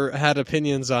dipper had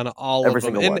opinions on all of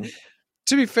them. And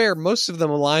to be fair, most of them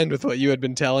aligned with what you had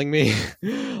been telling me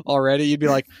already. You'd be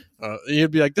like,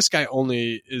 this guy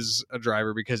only is a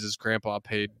driver because his grandpa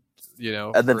paid.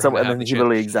 And then he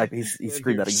literally he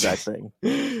screamed that exact thing.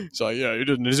 So yeah, he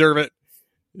didn't deserve it.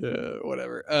 Yeah,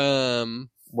 whatever.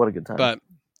 What a good time. But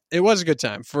it was a good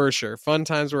time for sure. Fun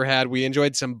times were had. We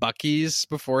enjoyed some Buc-ee's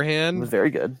beforehand. It was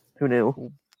very good. Who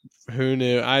knew?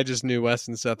 I just knew Wes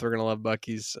and Seth were gonna love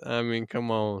Buc-ee's. I mean,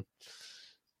 come on.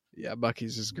 Yeah,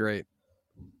 Bucky's is great.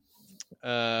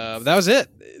 That was it.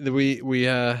 We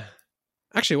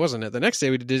actually, it wasn't it. The next day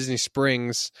we did Disney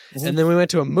Springs, and then we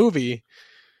went to a movie.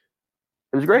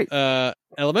 It was great.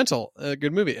 Elemental, a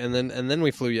good movie, and then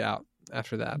we flew you out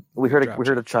after that. We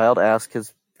heard a child ask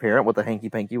his parent what the hanky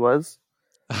panky was.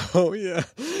 Oh yeah,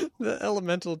 the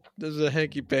Elemental is a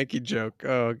hanky panky joke.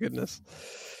 Oh goodness.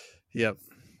 Yep,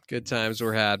 good times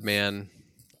were had, man.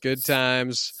 Good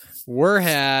times were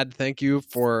had. Thank you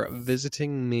for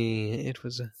visiting me. It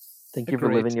was Thank you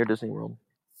for living your Disney World.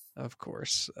 Of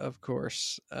course.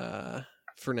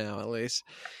 For now, at least.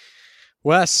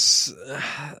 Wes,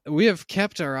 we have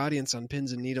kept our audience on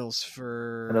pins and needles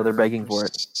for... I know they're begging for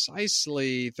it.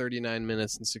 Precisely 39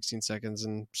 minutes and 16 seconds,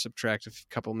 and subtract a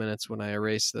couple minutes when I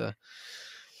erase the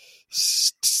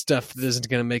stuff that isn't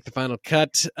going to make the final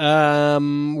cut.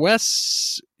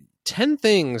 Wes, 10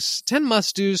 things, 10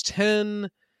 must-dos, 10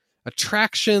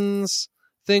 attractions,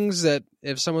 things that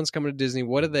if someone's coming to Disney,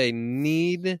 what do they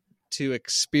need to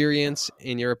experience,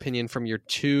 in your opinion, from your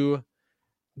 2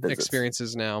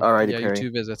 experiences now? All right, yeah, your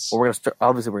 2 visits. Well, we're gonna start.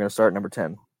 Obviously, we're gonna start at number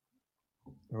 10.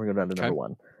 We're gonna go down to number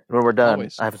 1. And when we're done,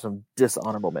 I have some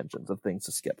dishonorable mentions of things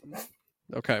to skip.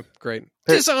 Okay, great.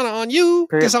 Dishonor on you.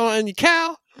 Dishonor on your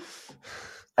cow.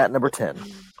 At number 10,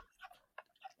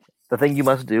 the thing you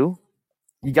must do: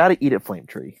 you got to eat at Flame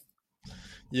Tree.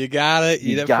 You gotta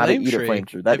eat at Flame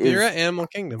Tree. That you're at Animal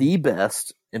Kingdom, the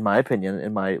best, in my opinion,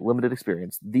 in my limited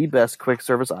experience, the best quick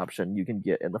service option you can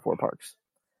get in the 4 parks.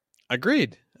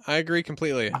 Agreed. I agree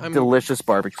completely. Delicious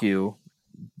barbecue,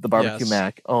 the barbecue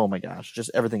mac. Oh my gosh,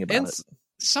 just everything about it.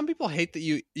 Some people hate that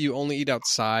you only eat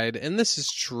outside, and this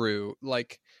is true.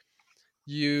 Like,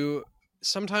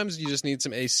 sometimes you just need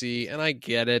some AC, and I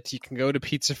get it. You can go to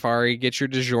Pizza Safari, get your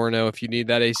DiGiorno if you need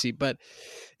that AC, but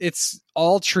it's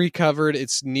all tree covered.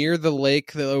 It's near the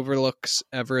lake that overlooks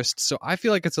Everest, so I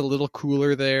feel like it's a little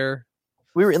cooler there.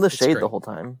 We were in the shade the whole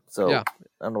time, so yeah.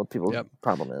 I don't know what people's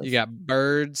problem is. You got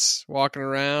birds walking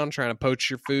around trying to poach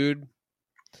your food.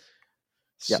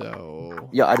 Yeah. So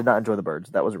I did not enjoy the birds.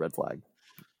 That was a red flag.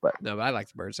 But I like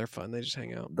the birds. They're fun. They just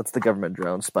hang out. That's the government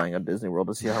drone spying on Disney World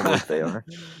to see how woke they are.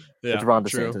 Yeah, it's Ron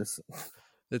DeSantis.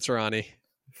 It's Ronnie.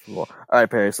 Cool. All right,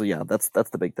 Perry. So that's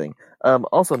the big thing.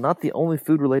 Also, not the only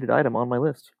food-related item on my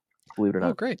list, believe it or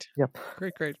not. Oh, great. Yeah.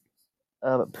 Great.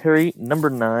 Perry,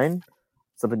 number 9,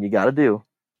 something you got to do,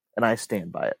 and I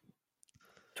stand by it.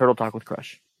 Turtle Talk with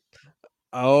Crush.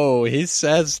 Oh, he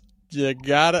says you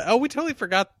gotta. Oh, we totally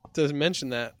forgot to mention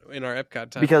that in our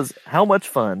Epcot time. Because how much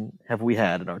fun have we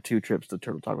had in our 2 trips to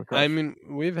Turtle Talk with Crush? I mean,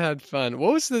 we've had fun.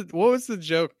 What was the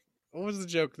joke? What was the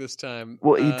joke this time?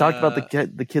 Well, he talked about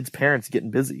the kids' parents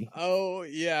getting busy. Oh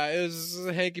yeah, it was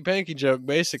a hanky panky joke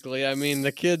basically. I mean,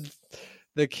 the kid.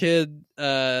 I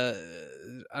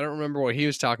don't remember what he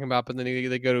was talking about, but then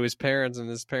they go to his parents, and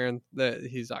his parent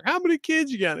he's like, "How many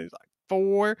kids you got?" And he's like,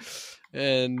 4.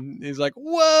 And he's like,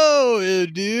 "Whoa,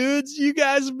 dudes, you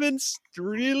guys have been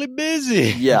really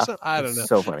busy." Yeah, I don't know.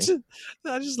 So funny.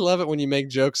 I just love it when you make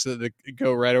jokes that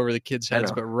go right over the kids'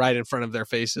 heads, but right in front of their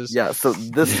faces. Yeah. So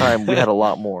this time we had a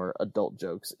lot more adult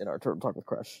jokes in our Turtle Talk with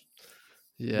Crush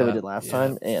than we did last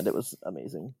time, and it was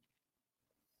amazing.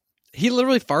 He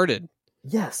literally farted.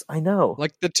 Yes, I know.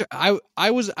 Like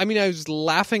I was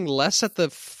laughing less at the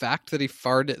fact that he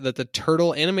farted, that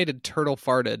the animated turtle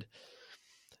farted.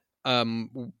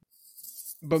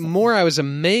 But more, I was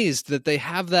amazed that they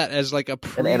have that as like a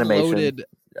preloaded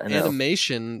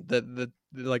animation that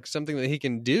like something that he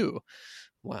can do.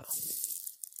 Wow,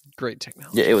 great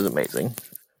technology. Yeah, it was amazing.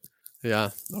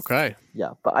 Yeah. Okay.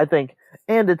 Yeah, but I think,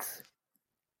 and it's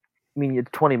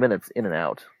 20 minutes in and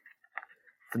out.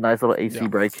 It's a nice little AC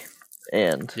break,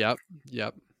 and yep.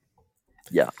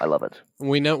 Yeah, I love it.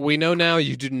 We know now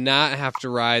you do not have to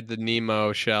ride the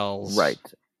Nemo shells. Right.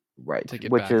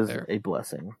 Which is a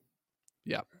blessing.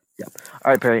 Yeah. All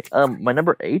right, Perry. My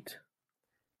number 8,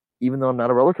 even though I'm not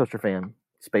a roller coaster fan,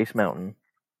 Space Mountain.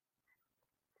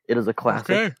 It is a classic.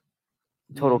 Okay.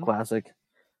 Total classic.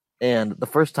 And the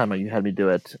first time you had me do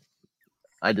it,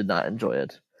 I did not enjoy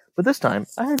it. But this time,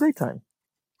 I had a great time.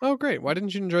 Oh, great. Why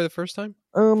didn't you enjoy the first time?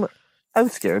 I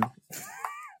was scared.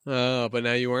 Oh, but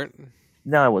now you weren't?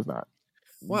 No, I was not.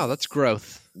 Wow, that's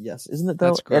growth. Yes, isn't it though?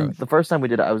 That's growth. And the first time we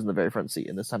did it, I was in the very front seat,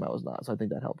 and this time I was not, so I think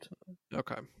that helped.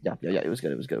 Okay. Yeah, it was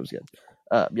good.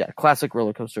 Classic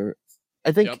roller coaster.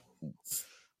 I think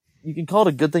you can call it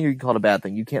a good thing or you can call it a bad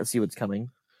thing. You can't see what's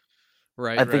coming.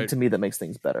 Right. I think to me that makes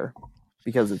things better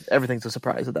because everything's a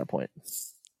surprise at that point.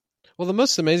 Well, the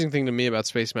most amazing thing to me about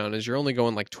Space Mountain is you're only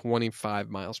going like 25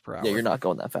 miles per hour. Yeah, you're not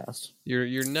going that fast.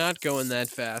 You're not going that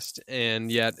fast,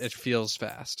 and yet it feels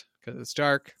fast because it's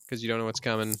dark, because you don't know what's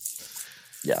coming.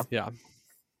 Yeah. Yeah.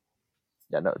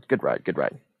 Yeah, no, it's good ride. Good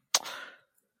ride.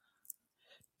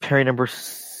 Perry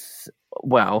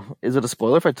wow. Is it a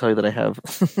spoiler if I tell you that I have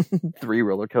 3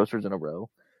 roller coasters in a row?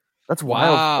 That's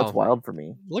wild. That's Wow. wild for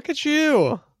me. Look at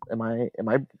you. Am I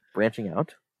branching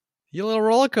out? You little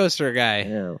roller coaster guy.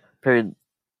 Yeah. Perry,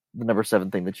 the number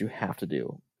 7 thing that you have to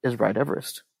do is ride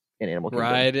Everest in Animal Kingdom.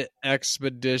 Ride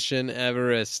Expedition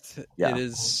Everest. Yeah. It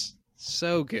is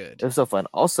so good. It was so fun.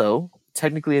 Also,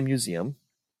 technically a museum.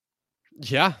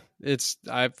 Yeah, it's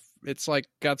like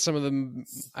got some of the.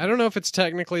 I don't know if it's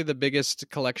technically the biggest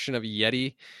collection of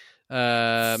Yeti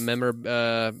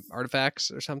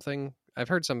artifacts or something. I've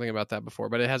heard something about that before,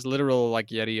 but it has literal like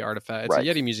Yeti artifacts. It's Right.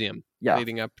 a Yeti museum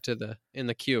leading up to in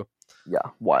the queue. Yeah,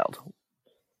 wild.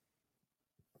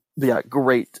 But yeah,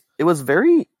 great. It was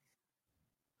very.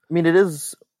 I mean, it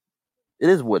is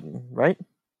wooden, right?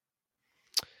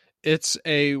 It's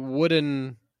a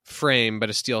wooden frame, but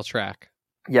a steel track.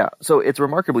 Yeah, so it's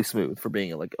remarkably smooth for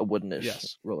being like a woodenish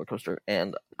Yes. roller coaster,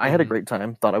 and I had a great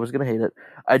time. Thought I was gonna hate it.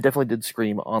 I definitely did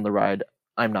scream on the ride.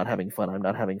 I'm not having fun. I'm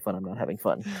not having fun. I'm not having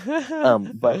fun.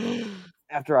 But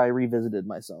after I revisited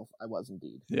myself, I was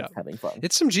indeed having fun.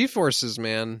 It's some G-forces,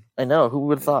 man. I know. Who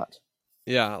would have thought?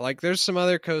 Yeah, like there's some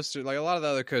other coasters, like a lot of the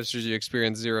other coasters, you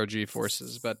experience 0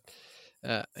 G-forces, but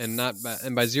and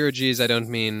by 0 Gs, I don't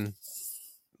mean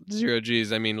 0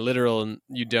 Gs. I mean literal.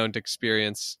 You don't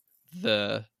experience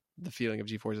the feeling of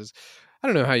G-forces. I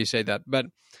don't know how you say that, but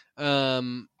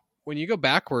when you go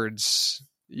backwards,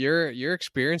 you're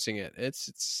experiencing it. It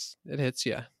hits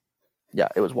you. Yeah,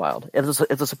 it was wild. It's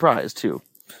a surprise too.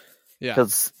 Yeah,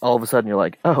 because all of a sudden you're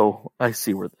like, oh, I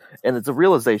see where, and it's a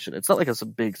realization. It's not like it's a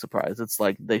big surprise. It's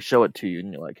like they show it to you,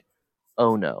 and you're like,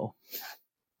 oh no.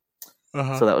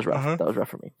 So that was rough. That was rough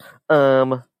for me.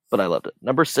 But I loved it.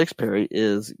 Number 6, Perry,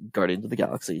 is Guardians of the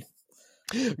Galaxy.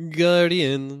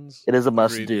 Guardians. It is a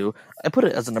must do. I put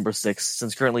it as a number 6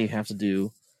 since currently you have to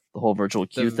do the whole virtual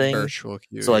queue thing. Virtual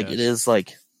queue. So like it is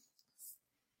like,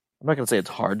 I'm not gonna say it's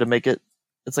hard to make it.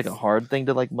 It's like a hard thing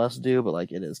to like must do, but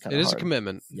like it is kind of. It is hard. a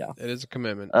commitment. Yeah, it is a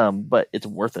commitment. But it's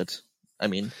worth it. I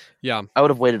mean, yeah, I would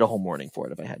have waited a whole morning for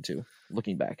it if I had to.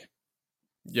 Looking back.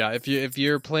 Yeah, if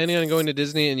you're planning on going to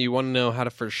Disney and you want to know how to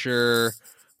for sure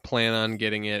plan on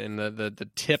getting it and the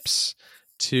tips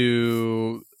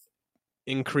to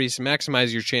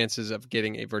maximize your chances of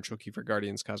getting a virtual queue for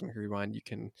Guardians Cosmic Rewind, you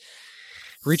can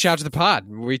reach out to the pod.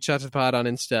 Reach out to the pod on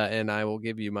Insta, and I will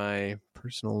give you my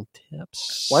personal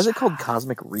tips. Why is it called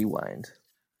Cosmic Rewind?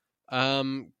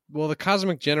 Well, the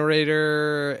Cosmic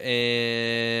Generator,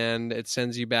 and it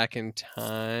sends you back in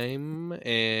time.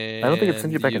 And I don't think it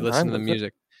sends you back in time. Listen to the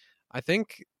music. I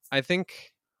think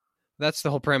that's the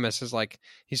whole premise. Is like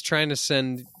he's trying to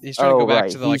go back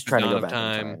to the dawn of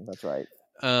time. That's right.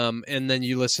 And then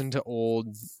you listen to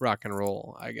old rock and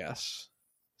roll, I guess.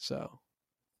 So.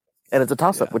 And it's a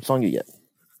toss-up. Which song you get?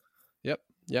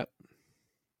 Yep.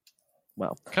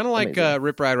 Wow. Kind of like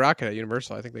Rip Ride Rocket at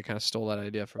Universal. I think they kind of stole that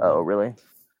idea from. Oh, really?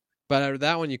 But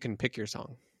that one you can pick your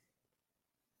song.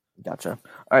 Gotcha.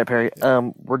 All right, Perry.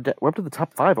 We're up to the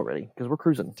top 5 already because we're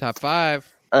cruising. Top 5.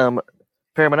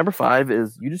 Perry, my number 5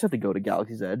 is you just have to go to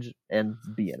Galaxy's Edge and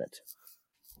be in it.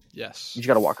 Yes. You just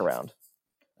got to walk around.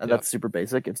 And that's super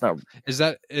basic. It's not. Is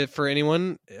that it for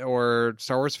anyone or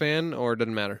Star Wars fan, or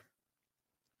doesn't matter?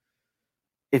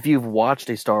 If you've watched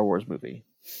a Star Wars movie,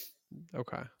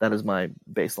 okay, that is my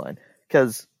baseline.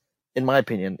 Because, in my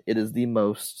opinion, it is the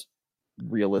most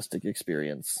realistic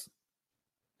experience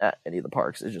at any of the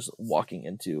parks. Is just walking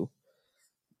into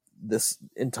this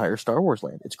entire Star Wars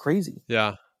land. It's crazy.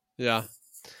 Yeah.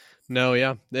 No,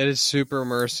 yeah, it is super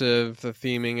immersive. The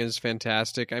theming is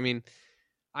fantastic. I mean,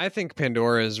 I think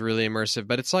Pandora is really immersive,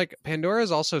 but it's like Pandora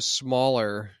is also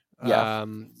smaller. Yeah.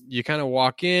 You kind of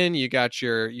walk in, you got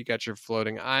your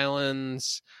floating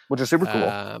islands, which are super cool.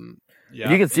 Yeah,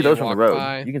 you can see those from the road.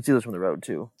 By. You can see those from the road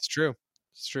too. It's true.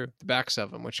 The backs of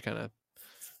them, which kind of,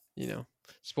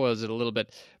 spoils it a little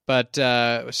bit. But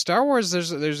Star Wars,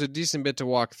 there's a decent bit to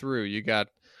walk through. You got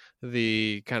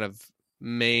the kind of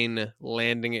main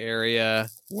landing area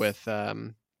with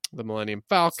the Millennium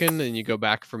Falcon, and you go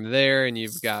back from there, and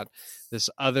you've got this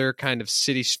other kind of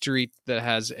city street that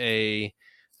has an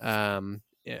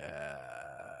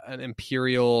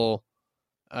Imperial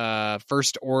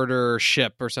First Order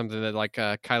ship or something that like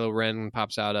Kylo Ren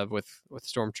pops out of with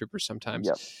stormtroopers sometimes.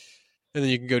 Yep. And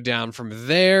then you can go down from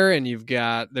there, and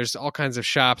there's all kinds of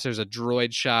shops. There's a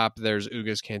droid shop. There's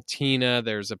Uga's Cantina.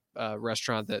 There's a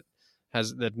restaurant that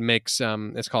makes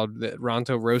it's called the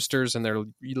Ronto Roasters, and they're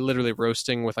literally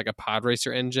roasting with like a pod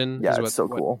racer engine. Yeah, it's so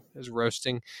cool. Is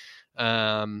roasting.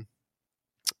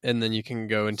 and then you can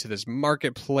go into this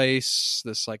marketplace,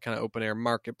 this like kind of open air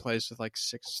marketplace with like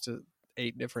 6 to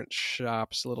 8 different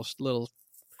shops, little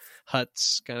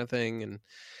huts kind of thing,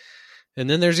 and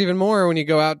then there's even more when you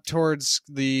go out towards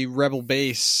the Rebel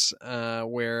base,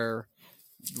 where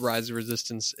Rise of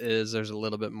Resistance is. There's a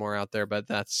little bit more out there, but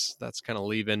that's kind of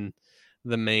leaving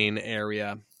the main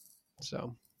area.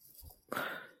 So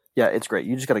yeah, it's great.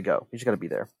 You just got to go. You just got to be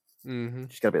there. mm-hmm. You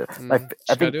just got to be there. Mm-hmm.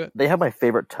 I think they have my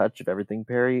favorite touch of everything,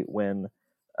 Perry, when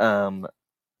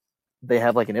they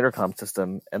have like an intercom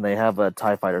system and they have a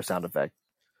TIE fighter sound effect.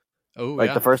 Oh, like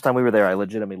yeah. The first time we were there, I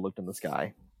legitimately looked in the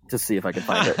sky to see if I could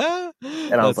find it.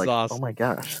 And I was like, awesome. oh my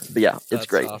gosh. But yeah, it's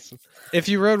great. Awesome. If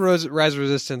you rode Rise of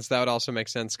Resistance, that would also make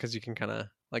sense because you can kind of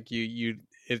like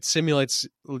it simulates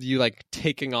you like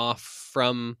taking off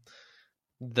from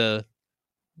the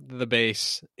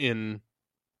base in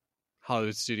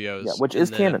Hollywood Studios. Yeah, which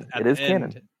is canon. It is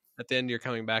canon. At the end, you're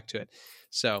coming back to it.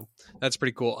 So that's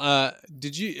pretty cool.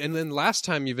 Did you? And then last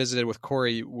time you visited with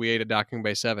Corey, we ate at Docking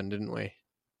Bay 7, didn't we?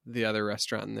 The other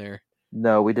restaurant in there.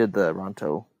 No, we did the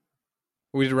Ronto.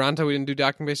 We did Ronto. We didn't do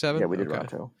Docking Bay 7. Yeah, we did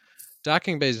Ronto.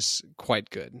 Docking Bay is quite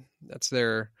good. That's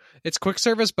it's quick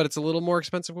service, but it's a little more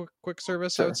expensive quick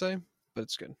service, sure. I would say, but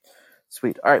it's good.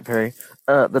 Sweet. All right, Perry.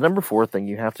 The number 4 thing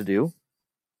you have to do,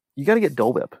 you got to get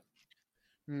Dole Whip.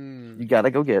 You got to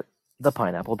go get the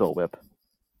pineapple Dole Whip.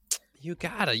 You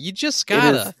just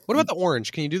gotta. What about the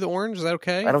orange? Can you do the orange? Is that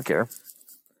okay? I don't care.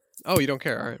 Oh, you don't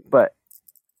care. All right. But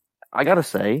I got to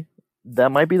say,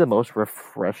 that might be the most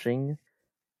refreshing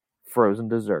frozen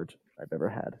dessert I've ever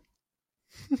had.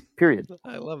 Period.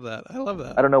 I love that.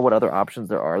 I don't know what other options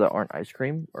there are that aren't ice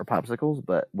cream or popsicles,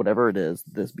 but whatever it is,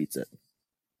 this beats it.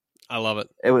 I love it.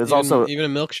 It was even a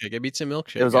milkshake. It beats a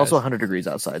milkshake. It was also 100 degrees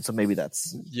outside, so maybe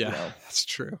that's that's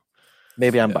true.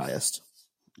 Maybe I'm biased.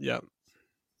 Yeah,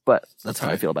 but that's how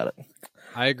I feel about it.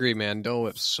 I agree, man. Dole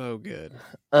Whip's so good.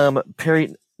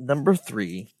 Perry, number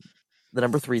 3, the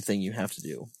number 3 thing you have to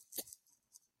do,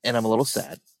 and I'm a little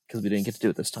sad because we didn't get to do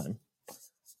it this time,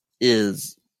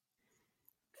 is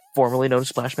formerly known as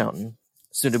Splash Mountain,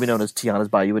 soon to be known as Tiana's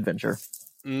Bayou Adventure.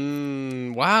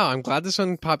 Wow, I'm glad this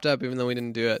one popped up, even though we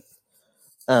didn't do it.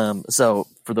 So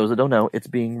for those that don't know, it's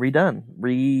being redone.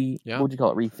 What would you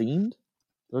call it? Rethemed?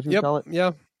 What would you call it?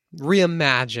 Yeah.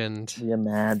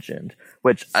 Reimagined.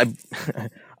 Which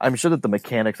I'm sure that the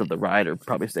mechanics of the ride are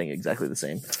probably staying exactly the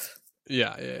same.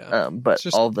 Yeah. But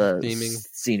all the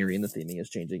scenery and the theming is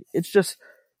changing. It's just,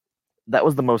 that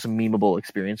was the most memeable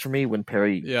experience for me when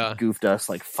Perry goofed us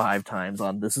like 5 times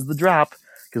on this is the drop,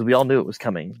 because we all knew it was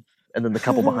coming. And then the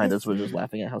couple behind us were just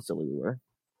laughing at how silly we were.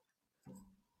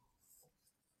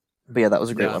 But yeah, that was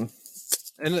a great one.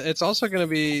 And it's also they're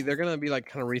going to be like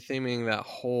kind of retheming that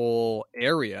whole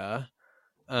area.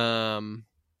 And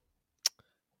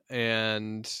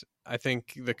I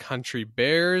think the Country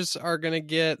Bears are going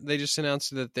to they just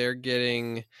announced that they're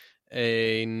getting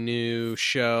a new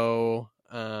show,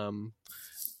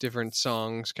 different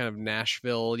songs, kind of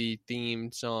Nashville-y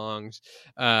themed songs.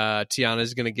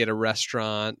 Tiana's going to get a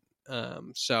restaurant.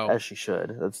 So as she should.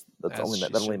 That only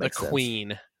makes sense. The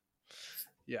queen.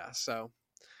 Yeah, so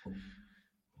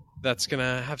that's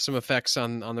gonna have some effects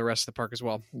on the rest of the park as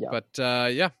well. Yeah. But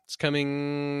it's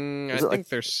coming. I think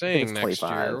they're saying next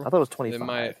year. I thought it was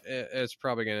 25. It's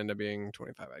probably gonna end up being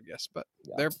 25, I guess. But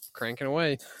they're cranking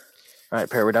away. All right,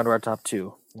 Perry, we're down to our top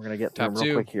 2. We're gonna get through them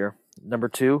real quick here. Number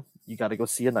 2, you got to go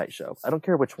see a night show. I don't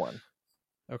care which one.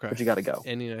 Okay. But you got to go.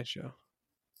 Any night show.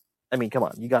 I mean, come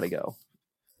on, you got to go.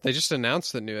 They just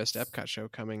announced the newest Epcot show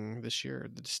coming this year,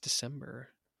 this December.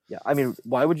 Yeah, I mean,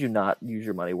 why would you not use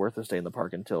your money worth to stay in the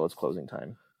park until it's closing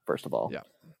time, first of all? Yeah.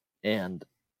 And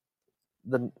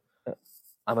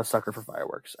I'm a sucker for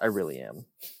fireworks. I really am.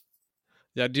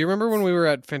 Yeah, do you remember when we were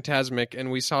at Fantasmic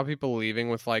and we saw people leaving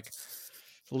with like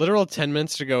literal 10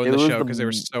 minutes to go in the show because they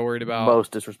were so worried about...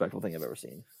 most disrespectful thing I've ever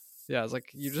seen. Yeah, I was like,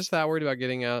 you're just that worried about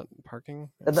getting out parking?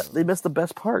 And they missed the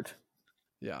best part.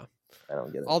 Yeah. I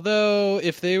don't get it. Although,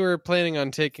 if they were planning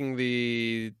on taking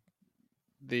the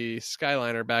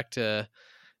Skyliner back to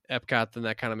Epcot, then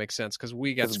that kind of makes sense because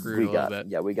we got screwed a little bit.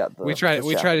 Yeah, we got we tried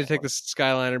to take the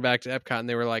Skyliner back to Epcot, and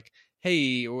they were like,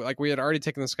 "Hey, like we had already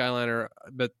taken the Skyliner,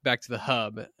 but back to the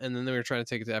hub," and then they were trying to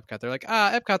take it to Epcot. They're like,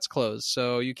 Epcot's closed,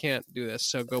 so you can't do this.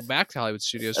 So go back to Hollywood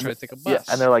Studios, try to take a bus. Yeah,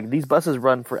 and they're like, these buses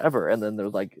run forever. And then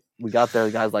there's like, we got there,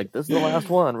 the guy's like, this is the last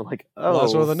one. We're like, oh,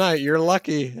 last one of the night. You're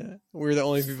lucky. We're the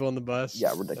only people on the bus.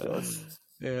 Yeah, ridiculous.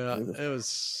 It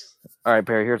was. All right,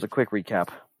 Perry. Here's a quick recap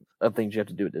of things you have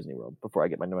to do at Disney World before I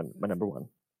get my number 1.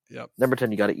 Yep. Number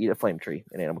 10, you got to eat a flame tree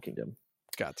in Animal Kingdom.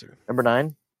 Got to. Number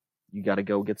 9, you got to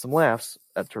go get some laughs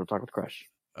at Turtle Talk with Crush.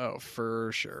 Oh,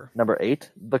 for sure. Number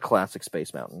 8, the classic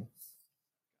Space Mountain.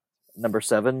 Number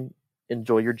 7,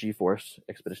 enjoy your G-Force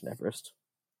Expedition Everest.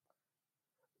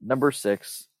 Number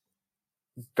 6,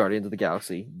 Guardians of the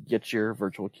Galaxy. Get your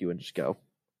virtual queue and just go.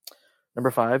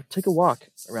 Number 5, take a walk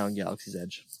around Galaxy's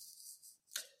Edge.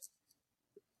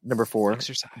 Number 4,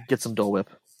 Exercise. get some Dole Whip.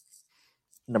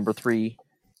 Number 3,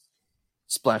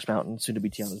 Splash Mountain, soon to be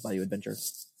Tiana's Bayou Adventure.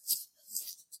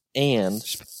 And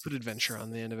just put adventure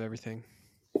on the end of everything.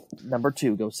 Number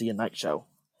 2, go see a night show.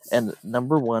 And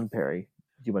number 1, Perry,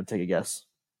 do you want to take a guess?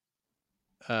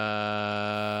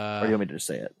 Or do you want me to just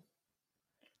say it?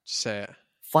 Just say it.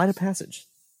 Flight of Passage.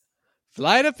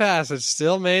 Flight of Passage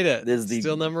still made it. It is the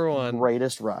still number 1.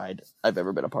 Greatest ride I've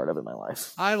ever been a part of in my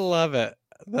life. I love it.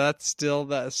 That's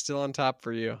still on top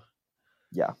for you.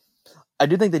 Yeah. I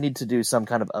do think they need to do some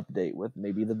kind of update with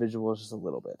maybe the visuals just a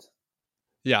little bit.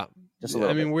 Yeah. Just a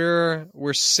little bit.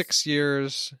 We're 6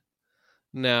 years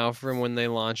now from when they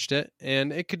launched it,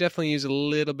 and it could definitely use a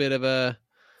little bit of a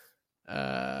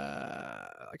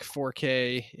like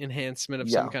 4K enhancement of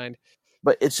some kind.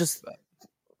 But it's just,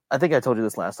 I think I told you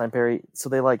this last time, Perry. So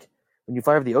they when you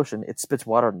fly over the ocean, it spits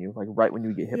water on you, right when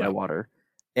you get hit by water,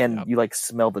 and you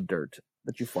smell the dirt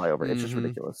that you fly over. It's just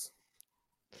ridiculous.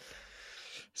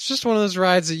 It's just one of those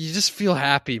rides that you just feel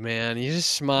happy, man. You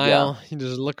just smile, you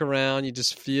just look around, you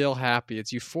just feel happy.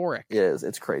 It's euphoric. It is.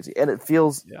 It's crazy, and it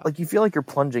feels like you feel like you're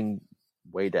plunging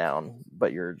way down,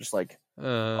 but you're just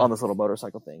on this little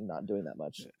motorcycle thing, not doing that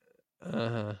much.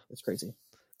 It's crazy.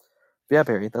 But yeah,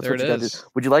 Perry, that's what you got to do.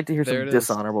 Would you like to hear some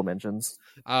dishonorable mentions?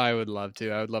 I would love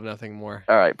to. I would love nothing more.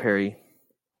 All right, Perry.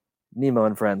 Nemo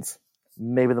and Friends.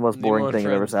 Maybe the most boring thing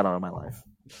I've ever sat on in my life.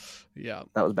 Yeah.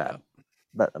 That was bad.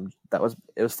 It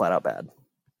was flat out bad.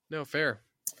 No, fair.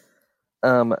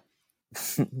 Funny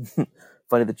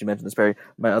that you mentioned this, Perry.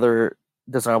 My other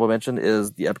dishonorable mention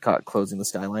is the Epcot closing the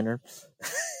Skyliner.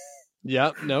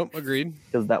 Yeah, nope, agreed.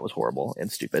 Because that was horrible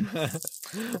and stupid.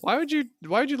 Why would you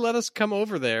let us come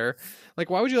over there?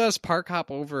 Why would you let us park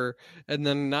hop over and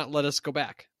then not let us go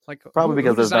back? Probably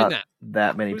because there's not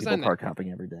that many Who people park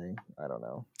hopping every day. I don't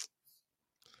know.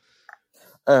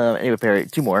 Anyway, Perry,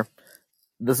 2 more.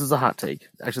 This is a hot take.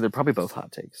 Actually, they're probably both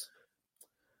hot takes.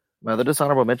 My other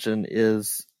dishonorable mention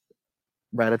is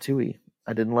Ratatouille.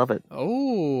 I didn't love it.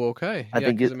 Oh, okay. I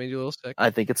think it made you a little sick.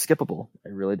 I think it's skippable. I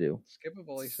really do.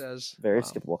 Skippable, he says. Very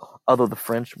skippable. Although the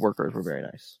French workers were very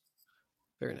nice.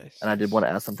 Very nice. And I did want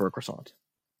to ask them for a croissant.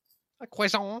 A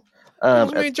croissant?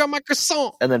 And my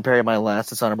croissant. And then, Perry, my last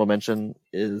dishonorable mention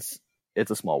is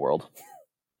It's a Small World.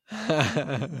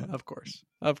 Of course.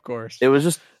 It was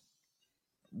just,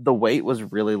 the wait was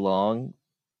really long,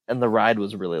 and the ride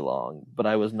was really long, but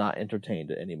I was not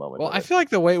entertained at any moment. Well, I feel like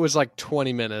the wait was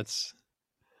 20 minutes,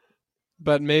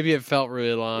 but maybe it felt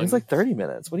really long. It was 30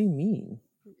 minutes. What do you mean?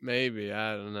 Maybe.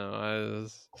 I don't know.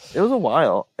 It was a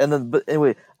while. And then, but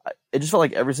anyway, it just felt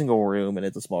like every single room in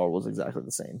It's a Small World was exactly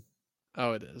the same.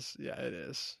 Oh, it is. Yeah, it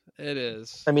is. It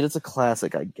is. I mean, it's a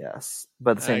classic, I guess.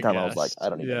 But at the same time, I was like, I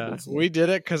don't even know. We did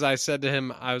it because I said to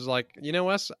him, I was like,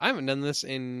 Wes, I haven't done this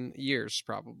in years,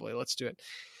 probably. Let's do it.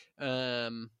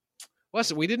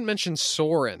 Wes, we didn't mention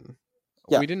Soarin'.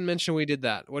 Yeah. We didn't mention we did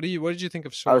that. What did you think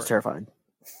of Soarin'? I was terrified.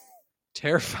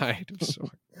 Terrified of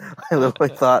Soarin'. I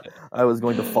literally thought I was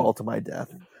going to fall to my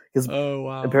death. Oh,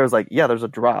 wow. And Perry was like, yeah, there's a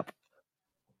drop.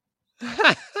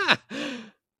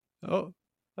 Oh.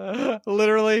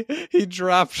 Literally, he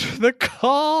dropped the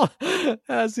call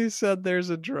as he said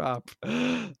there's a drop.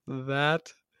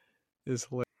 That is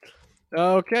hilarious.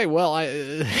 Okay, well,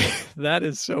 that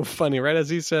is so funny. Right as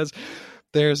he says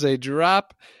there's a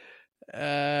drop,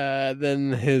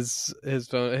 then his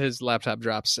laptop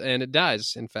drops and it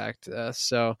dies, in fact.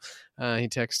 So he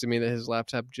texted me that his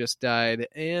laptop just died.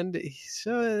 And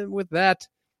so with that,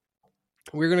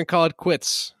 we're going to call it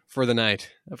quits for the night.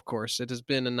 Of course, it has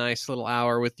been a nice little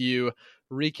hour with you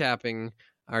recapping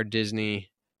our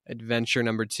Disney adventure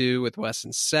number 2 with Wes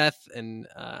and Seth, and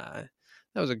that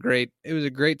was a great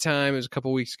time. It was a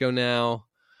couple weeks ago now.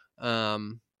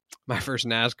 My first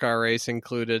NASCAR race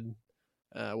included.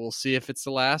 We'll see if it's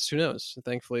the last. Who knows?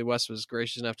 Thankfully, Wes was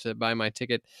gracious enough to buy my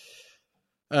ticket.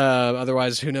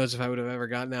 Otherwise, who knows if I would have ever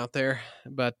gotten out there.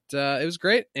 But it was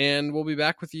great, and we'll be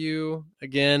back with you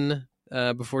again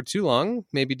before too long.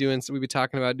 We'll be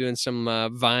talking about doing some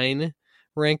Vine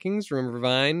rankings. Remember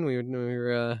Vine? We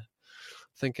were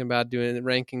thinking about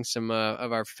ranking some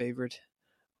of our favorite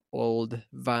old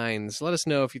Vines. Let us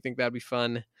know if you think that'd be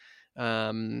fun.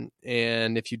 And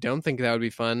if you don't think that would be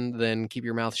fun, then keep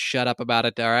your mouth shut up about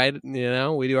it. All right.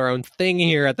 We do our own thing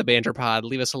here at the Banter Pod.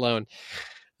 Leave us alone.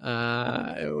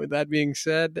 With that being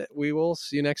said, we will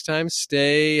see you next time.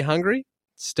 Stay hungry,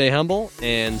 stay humble,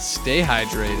 and stay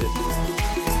hydrated.